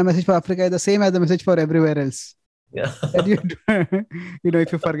Prabhupada said, my message for Africa is the same as the message for everywhere else. Yeah. That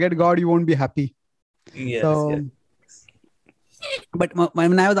if you forget God, you won't be happy. Yes. But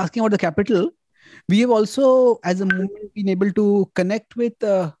when I was asking about the capital, we have also, as a movement, been able to connect with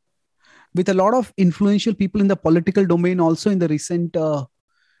a lot of influential people in the political domain, also in the recent,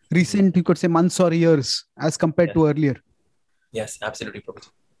 you could say, months or years, as compared to earlier. Yes, absolutely, Prabhuji.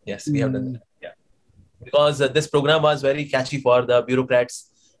 Yes, we have done that. Yeah, because this program was very catchy for the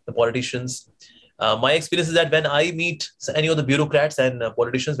bureaucrats, the politicians. My experience is that when I meet any of the bureaucrats and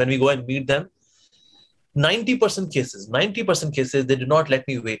politicians, when we go and meet them, 90% cases, they did not let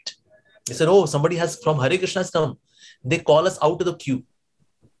me wait. They said, oh, somebody from Hare Krishna has come. They call us out of the queue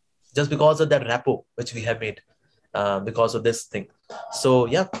just because of that rapport which we have made because of this thing. So,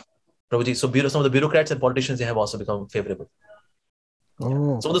 yeah, Prabhuji, so some of the bureaucrats and politicians, they have also become favorable.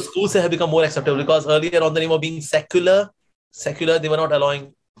 Oh. So the schools have become more acceptable because earlier, on the name of being secular, they were not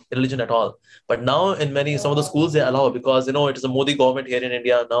allowing religion at all. But now in some of the schools, they allow, because it is a Modi government here in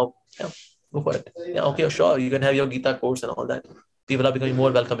India now. Yeah, go for it. Yeah, okay, sure, you can have your Gita course and all that. People are becoming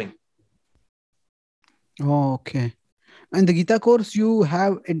more welcoming. Oh, okay. And the Gita course, you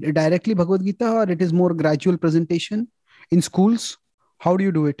have directly Bhagavad Gita, or it is more gradual presentation in schools? How do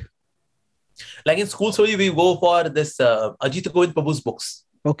you do it? Like in schools, so we go for this Ajit Govind Prabhu's books.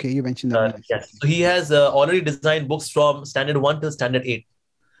 Okay, you mentioned that. Yes. So he has already designed books from standard 1 till standard 8.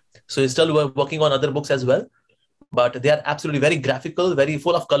 So he's still working on other books as well. But they are absolutely very graphical, very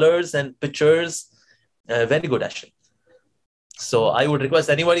full of colors and pictures. Very good, actually. So I would request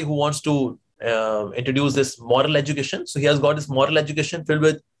anybody who wants to introduce this moral education. So he has got this moral education filled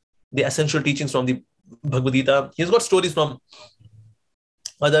with the essential teachings from the Bhagavad Gita. He's got stories from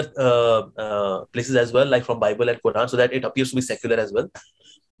other places as well, like from Bible and Quran, so that it appears to be secular as well.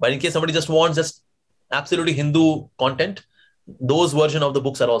 But in case somebody just wants just absolutely Hindu content, those version of the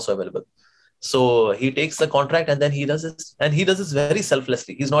books are also available. So he takes the contract and then he does this, and he does this very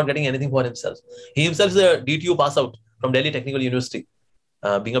selflessly. He's not getting anything for himself. He himself is a DTU pass out from Delhi Technical University,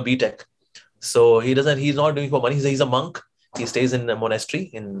 being a BTech. So he's not doing for money. He's a monk. He stays in a monastery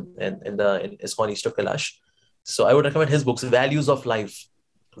in ISKCON East of Kailash. So I would recommend his books, Values of Life.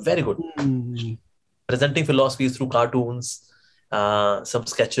 Very good. Presenting philosophies through cartoons, some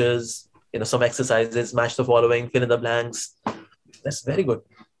sketches, some exercises, match the following, fill in the blanks. That's very good.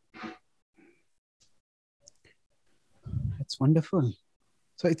 That's wonderful.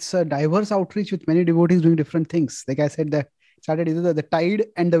 So it's a diverse outreach with many devotees doing different things. Like I said, that started either the tide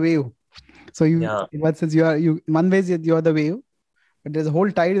and the wave. So in one sense, in one way you are the wave, but there's a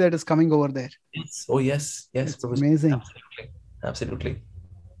whole tide that is coming over there. Yes. Oh yes, it's amazing. Absolutely.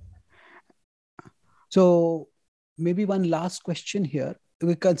 So maybe one last question here.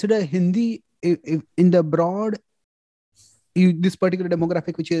 We consider Hindi in the broad, this particular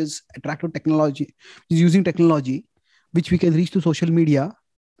demographic which is attracted to technology, is using technology, which we can reach through social media.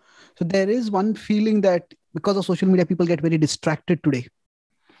 So there is one feeling that because of social media, people get very distracted today.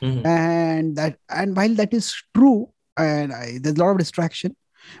 Mm-hmm. And while that is true, and there's a lot of distraction,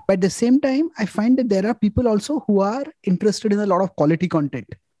 but at the same time, I find that there are people also who are interested in a lot of quality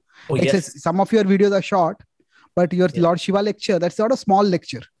content. Oh, yes. Some of your videos are short, but your Lord Shiva lecture, that's not a small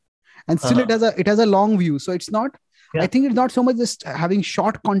lecture, and still it has a long view. So it's not. I think it's not so much just having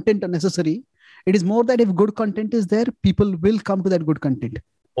short content unnecessary. It is more that if good content is there, people will come to that good content.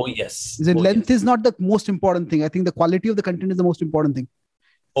 Oh yes. Length is not the most important thing. I think the quality of the content is the most important thing.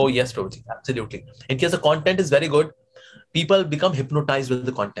 Oh yes, Prabhuji. Absolutely. In case the content is very good, people become hypnotized with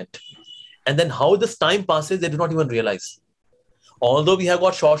the content. And then how this time passes, they do not even realize. Although we have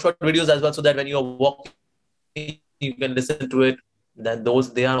got short videos as well, so that when you are walking, you can listen to it. Then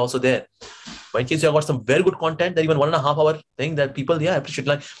they are also there. But in case you have got some very good content, that even 1.5 hour thing that people appreciate.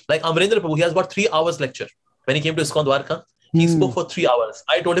 Like Amrendra Prabhu, he has got 3 hours lecture. When he came to ISKCON Dwarka, he spoke for 3 hours.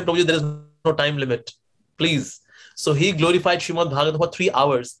 I told him, Prabhuji, there is no time limit. Please. So he glorified Srimad Bhagavatam for 3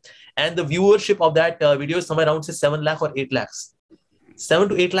 hours. And the viewership of that video is somewhere around say 7 lakh or 8 lakhs. 7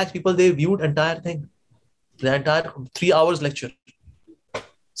 to 8 lakhs people, they viewed entire thing. The entire 3 hours lecture.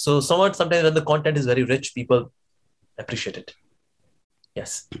 So sometimes when the content is very rich, people appreciate it.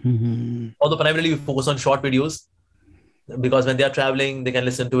 Yes. Although primarily we focus on short videos because when they are traveling, they can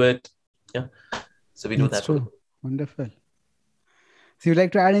listen to it. Yeah. So we do that. True. Wonderful. So you'd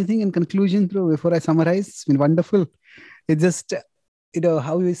like to add anything in conclusion, Prabhu, before I summarize? It's been wonderful. It's just,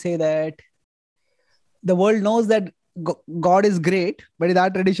 how we say that the world knows that God is great, but in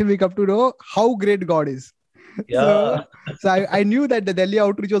our tradition, we come to know how great God is. Yeah. So I knew that the Delhi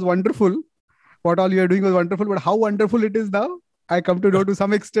outreach was wonderful. What all you are doing was wonderful, but how wonderful it is now, I come to know to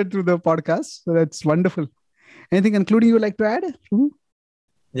some extent through the podcast. So that's wonderful. Anything concluding you would like to add?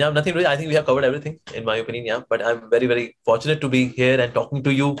 Yeah, nothing really. I think we have covered everything in my opinion. Yeah, but I'm very, very fortunate to be here and talking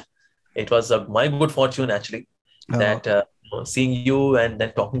to you. It was my good fortune actually that seeing you and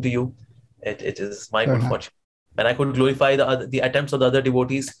then talking to you. It is my good fortune. And I could glorify the attempts of the other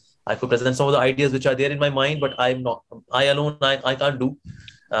devotees. I could present some of the ideas which are there in my mind, but I alone can't do.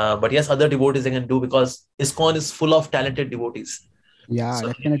 But yes, other devotees they can do because ISKCON is full of talented devotees. Yeah, so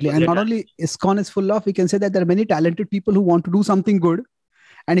definitely. And not only ISKCON is full of, we can say that there are many talented people who want to do something good.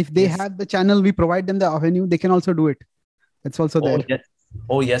 And if they have the channel, we provide them the avenue, they can also do it. That's also there. Yes.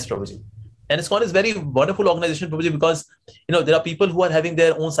 Oh, yes, Prabhuji. And ISKCON is very wonderful organization, Prabhuji, because there are people who are having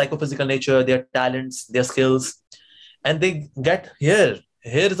their own psychophysical nature, their talents, their skills, and they get here.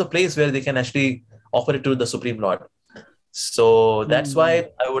 Here is a place where they can actually offer it to the Supreme Lord. So that's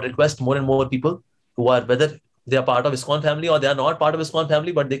why I would request more and more people who are, whether they are part of ISKCON family or they are not part of ISKCON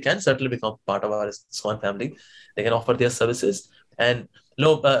family, but they can certainly become part of our ISKCON family. They can offer their services. And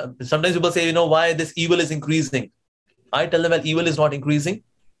sometimes people say, why this evil is increasing. I tell them, well, evil is not increasing.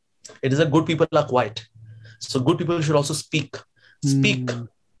 It is that good people are quiet. So good people should also speak. Speak.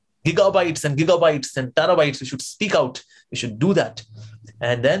 Gigabytes and terabytes. We should speak out. We should do that.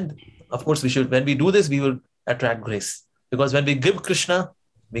 And then, of course, when we do this, we will attract grace. Because when we give Krishna,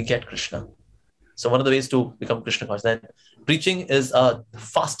 we get Krishna. So one of the ways to become Krishna conscious. Then preaching is the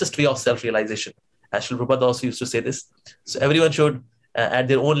fastest way of self-realization. As Srila Prabhupada also used to say this. So everyone should, at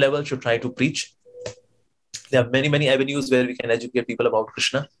their own level, should try to preach. There are many, many avenues where we can educate people about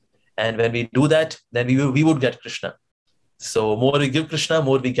Krishna. And when we do that, then we would get Krishna. So more we give Krishna,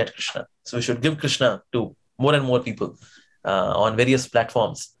 more we get Krishna. So we should give Krishna to more and more people on various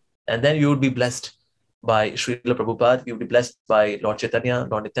platforms. And then you would be blessed by Srila Prabhupada. You would be blessed by Lord Chaitanya,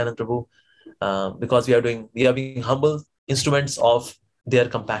 Lord Nityananda Prabhu, because we are being humble instruments of their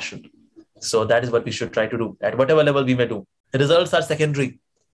compassion. So that is what we should try to do at whatever level we may do. The results are secondary.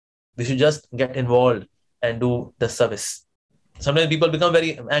 We should just get involved and do the service. Sometimes people become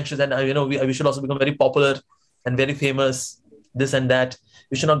very anxious and, we should also become very popular and very famous, this and that.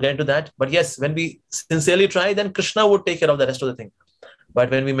 We should not get into that. But yes, when we sincerely try, then Krishna would take care of the rest of the thing. But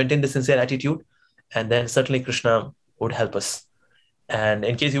when we maintain the sincere attitude, and then certainly Krishna would help us. And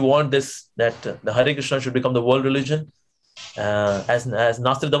in case you want this, that the Hare Krishna should become the world religion, as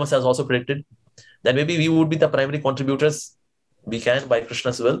Nostradamus has also predicted, then maybe we would be the primary contributors. We can by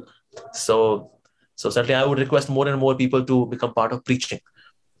Krishna's will. So certainly I would request more and more people to become part of preaching.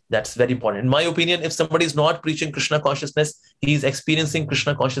 That's very important. In my opinion, if somebody is not preaching Krishna consciousness, he is experiencing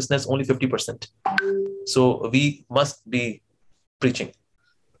Krishna consciousness only 50%. So we must be preaching.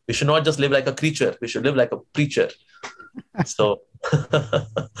 We should not just live like a creature. We should live like a preacher. So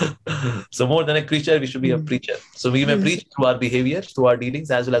more than a creature, we should be a preacher. So we may preach through our behavior, through our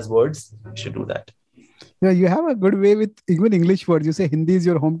dealings, as well as words. We should do that. Yeah, you have a good way with even English words. You say Hindi is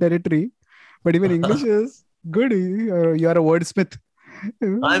your home territory, but even English is good. You are a wordsmith.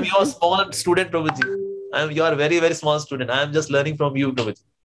 I'm your small student, Prabhuji. You are a very, very small student. I'm just learning from you, Prabhuji.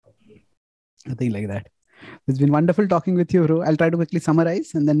 Nothing like that. It's been wonderful talking with you, bro. I'll try to quickly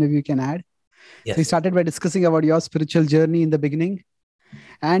summarize and then maybe you can add. Yes. So we started by discussing about your spiritual journey in the beginning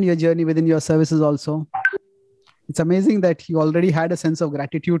and your journey within your services also. It's amazing that you already had a sense of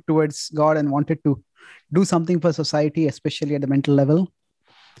gratitude towards God and wanted to do something for society, especially at the mental level,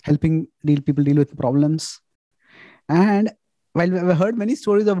 helping people deal with problems. And while we've heard many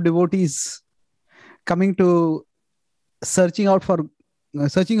stories of devotees coming to searching out for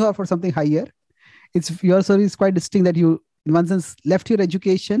something higher, your story is quite distinct that you, in one sense, left your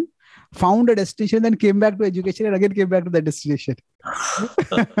education, found a destination, then came back to education and again came back to that destination.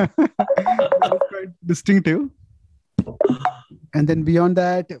 That's quite distinctive. And then beyond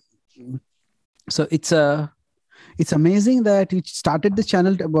that, so it's amazing that you started this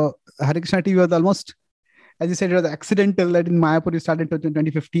channel about Hare Krishna TV was almost, as you said, it was accidental that in Mayapur you started in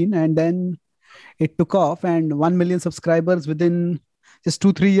 2015, and then it took off, and 1 million subscribers within just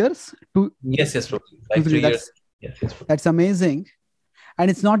 2-3 years. Yes, Prabhuji. Like 2-3. 3 years. Yes, Prabhuji. That's amazing. And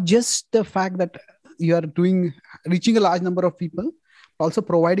it's not just the fact that you are reaching a large number of people, but also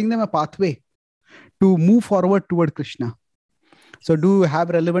providing them a pathway to move forward toward Krishna. So do have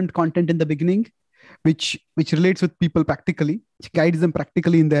relevant content in the beginning, which relates with people practically, which guides them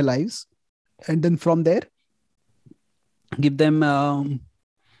practically in their lives. And then from there, give them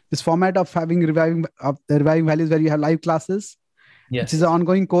this format of having reviving values, where you have live classes, which is an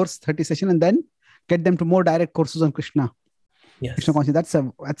ongoing course, 30 session, and then get them to more direct courses on Krishna. Yes. Krishna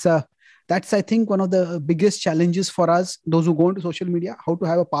consciousness. That's I think one of the biggest challenges for us, those who go into social media, how to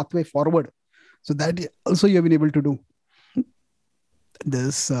have a pathway forward. So that also you have been able to do.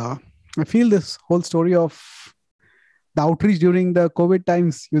 This I feel this whole story of the outreach during the COVID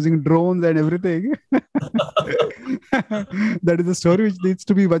times using drones and everything. That is a story which needs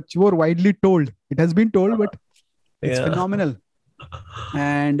to be much more widely told. It has been told, but it's phenomenal.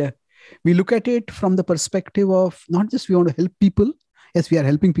 And we look at it from the perspective of not just we want to help people. Yes, we are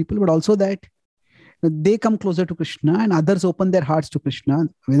helping people, but also that they come closer to Krishna and others open their hearts to Krishna,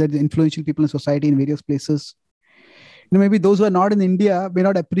 whether the influential people in society in various places. Maybe those who are not in India may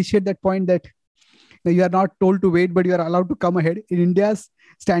not appreciate that point, that you are not told to wait, but you are allowed to come ahead. In India,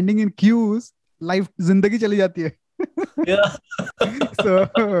 standing in queues, life zindagi chali jati hai. Yeah.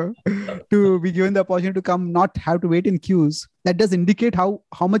 So to be given the opportunity to come, not have to wait in queues, that does indicate how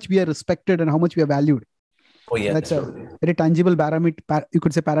much we are respected and how much we are valued. Oh yeah, that's a very tangible parameter, you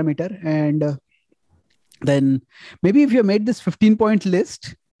could say parameter. And then maybe if you made this 15-point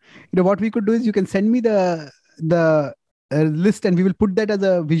list, what we could do is you can send me the list, and we will put that as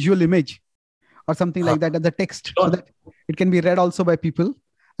a visual image or something like that as a text, so that it can be read also by people.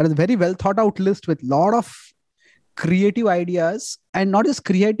 That is a very well thought out list with a lot of creative ideas, and not just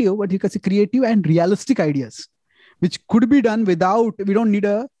creative, but you can say creative and realistic ideas, which could be done without, we don't need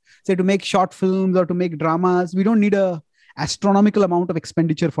to make short films or to make dramas. We don't need a astronomical amount of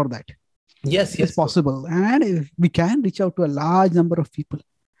expenditure for that. Yes, it's possible. And if we can reach out to a large number of people.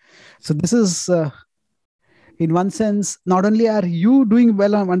 So this is, in one sense, not only are you doing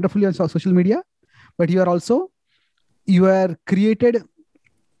well and wonderfully on social media, but you are created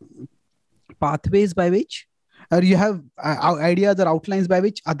pathways by which, or you have ideas or outlines by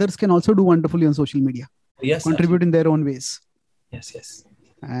which others can also do wonderfully on social media. Yes, contribute in their own ways. Yes.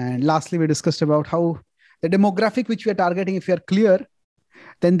 And lastly, we discussed about how the demographic which we are targeting, if we are clear,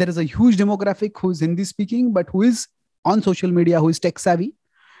 then there is a huge demographic who is Hindi speaking, but who is on social media, who is tech savvy,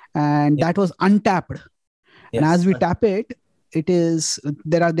 and that was untapped. And as we tap it,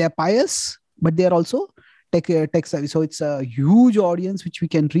 they are pious, but they are also tech savvy. So it's a huge audience which we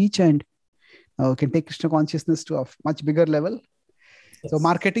can reach, and can take Krishna consciousness to a much bigger level. So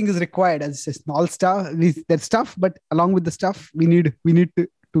marketing is required as all stuff. There's stuff, but along with the stuff, we need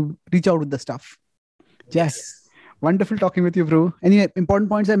to reach out with the stuff. Yes. Wonderful talking with you, bro. Any important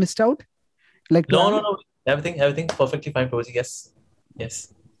points I missed out? No. Everything perfectly fine, Prabhuji.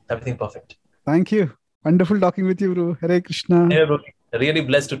 Yes. Everything perfect. Thank you. Wonderful talking with you, bro. Hare Krishna. Yeah, bro. Really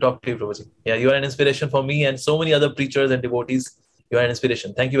blessed to talk to you, Prabhuji. Yeah, you are an inspiration for me and so many other preachers and devotees. You are an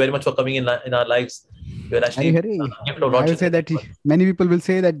inspiration. Thank you very much for coming in our lives. You are actually I will say that many people will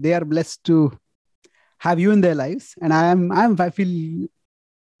say that they are blessed to have you in their lives, and I feel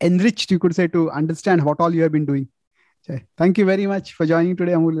enriched, you could say, to understand what all you have been doing. Thank you very much for joining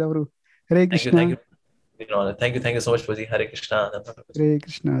today, Amogha Lila Prabhu. Hare Krishna. Thank you so much, Prabhuji. Hare Krishna. Hare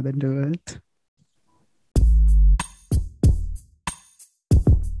Krishna. Dandavat.